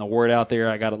definitely are getting the word out there.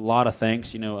 I got a lot of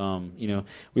thanks. We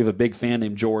have a big fan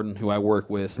named Jordan who I work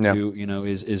with, who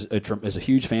is a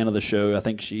huge fan of the show. I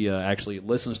think she actually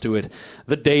listens to it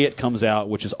the day it comes out,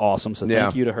 which is awesome. So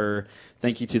thank you to her.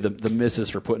 Thank you to the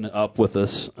missus for putting up with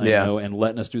us, and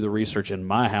letting us do the research in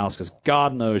my house, because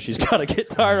God knows she's got to get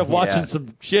tired of watching some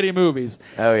shitty movies.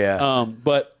 Oh, yeah.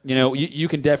 But, you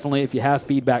can definitely, if you have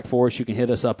feedback for us, you can hit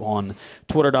us up on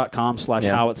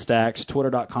twitter.com/howitstacks,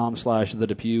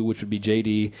 twitter.com/thedepew, which would be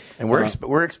JD. And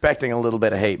we're expecting a little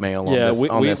bit of hate mail on this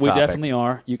topic. We definitely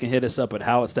are. You can hit us up at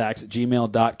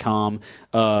howitstacks@gmail.com.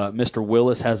 Mr.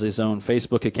 Willis has his own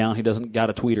Facebook account. He doesn't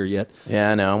got a tweeter yet.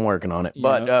 Yeah, I know. I'm working on it.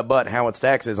 But How It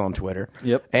Stacks is on Twitter.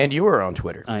 Yep. And you are on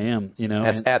Twitter. I am.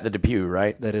 That's at the Depew,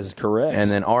 right? That is correct.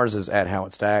 And then ours is at How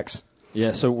It Stacks.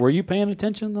 Yeah, so were you paying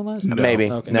attention the last time? Maybe.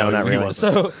 Okay. No, not really.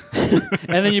 So, and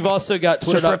then you've also got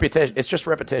Twitter. It's just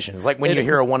repetition. It's like when you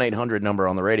hear a 1-800 number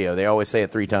on the radio, they always say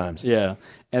it 3 times. Yeah.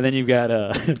 And then you've got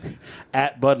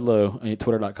at Budlow,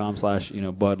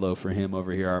 twitter.com/Budlow for him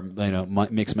over here, our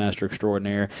mixmaster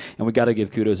extraordinaire. And we got to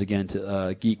give kudos again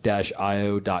to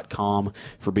geek-io.com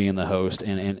for being the host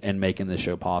and making this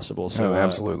show possible. So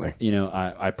absolutely.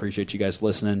 I appreciate you guys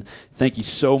listening. Thank you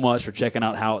so much for checking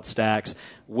out How It Stacks.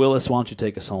 Willis, why don't you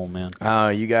take us home, man?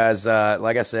 You guys,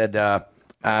 like I said,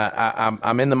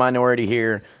 I'm in the minority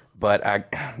here, but I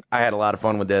had a lot of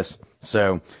fun with this.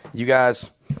 So you guys,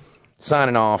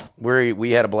 signing off.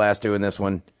 We had a blast doing this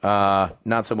one.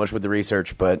 Not so much with the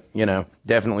research, but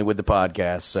definitely with the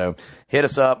podcast. So hit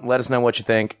us up, let us know what you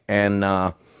think,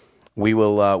 and we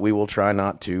will try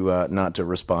not to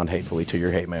respond hatefully to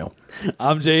your hate mail.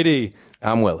 I'm JD.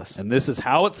 I'm Willis, and this is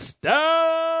How It Stacks.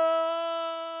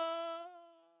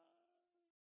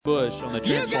 Bush on the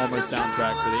Transformers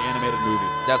soundtrack for the animated movie.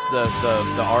 That's the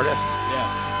artist?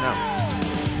 Yeah. No.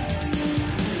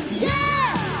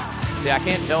 Yeah! See, I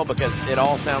can't tell because it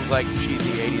all sounds like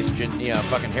cheesy 80s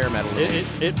fucking hair metal.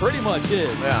 It pretty much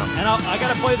is. Yeah. And I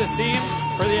got to play the theme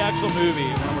for the actual movie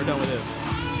when we're done with this.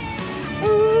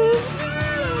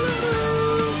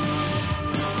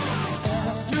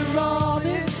 After all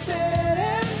is said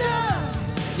and done,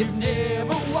 you've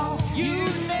never walked, you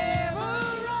never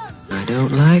run. I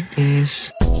don't like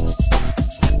this.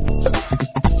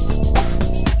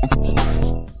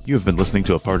 You have been listening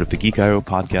to a part of the Geek.io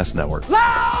podcast network.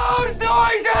 Loud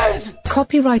noises!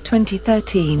 Copyright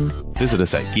 2013. Visit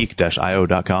us at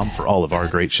geek-io.com for all of our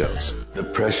great shows. The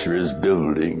pressure is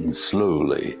building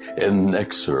slowly,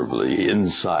 inexorably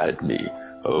inside me.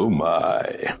 Oh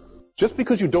my. Just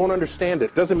because you don't understand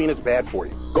it doesn't mean it's bad for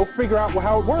you. Go figure out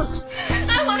how it works.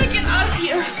 I want to get out of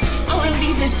here. I want to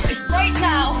leave this place right now.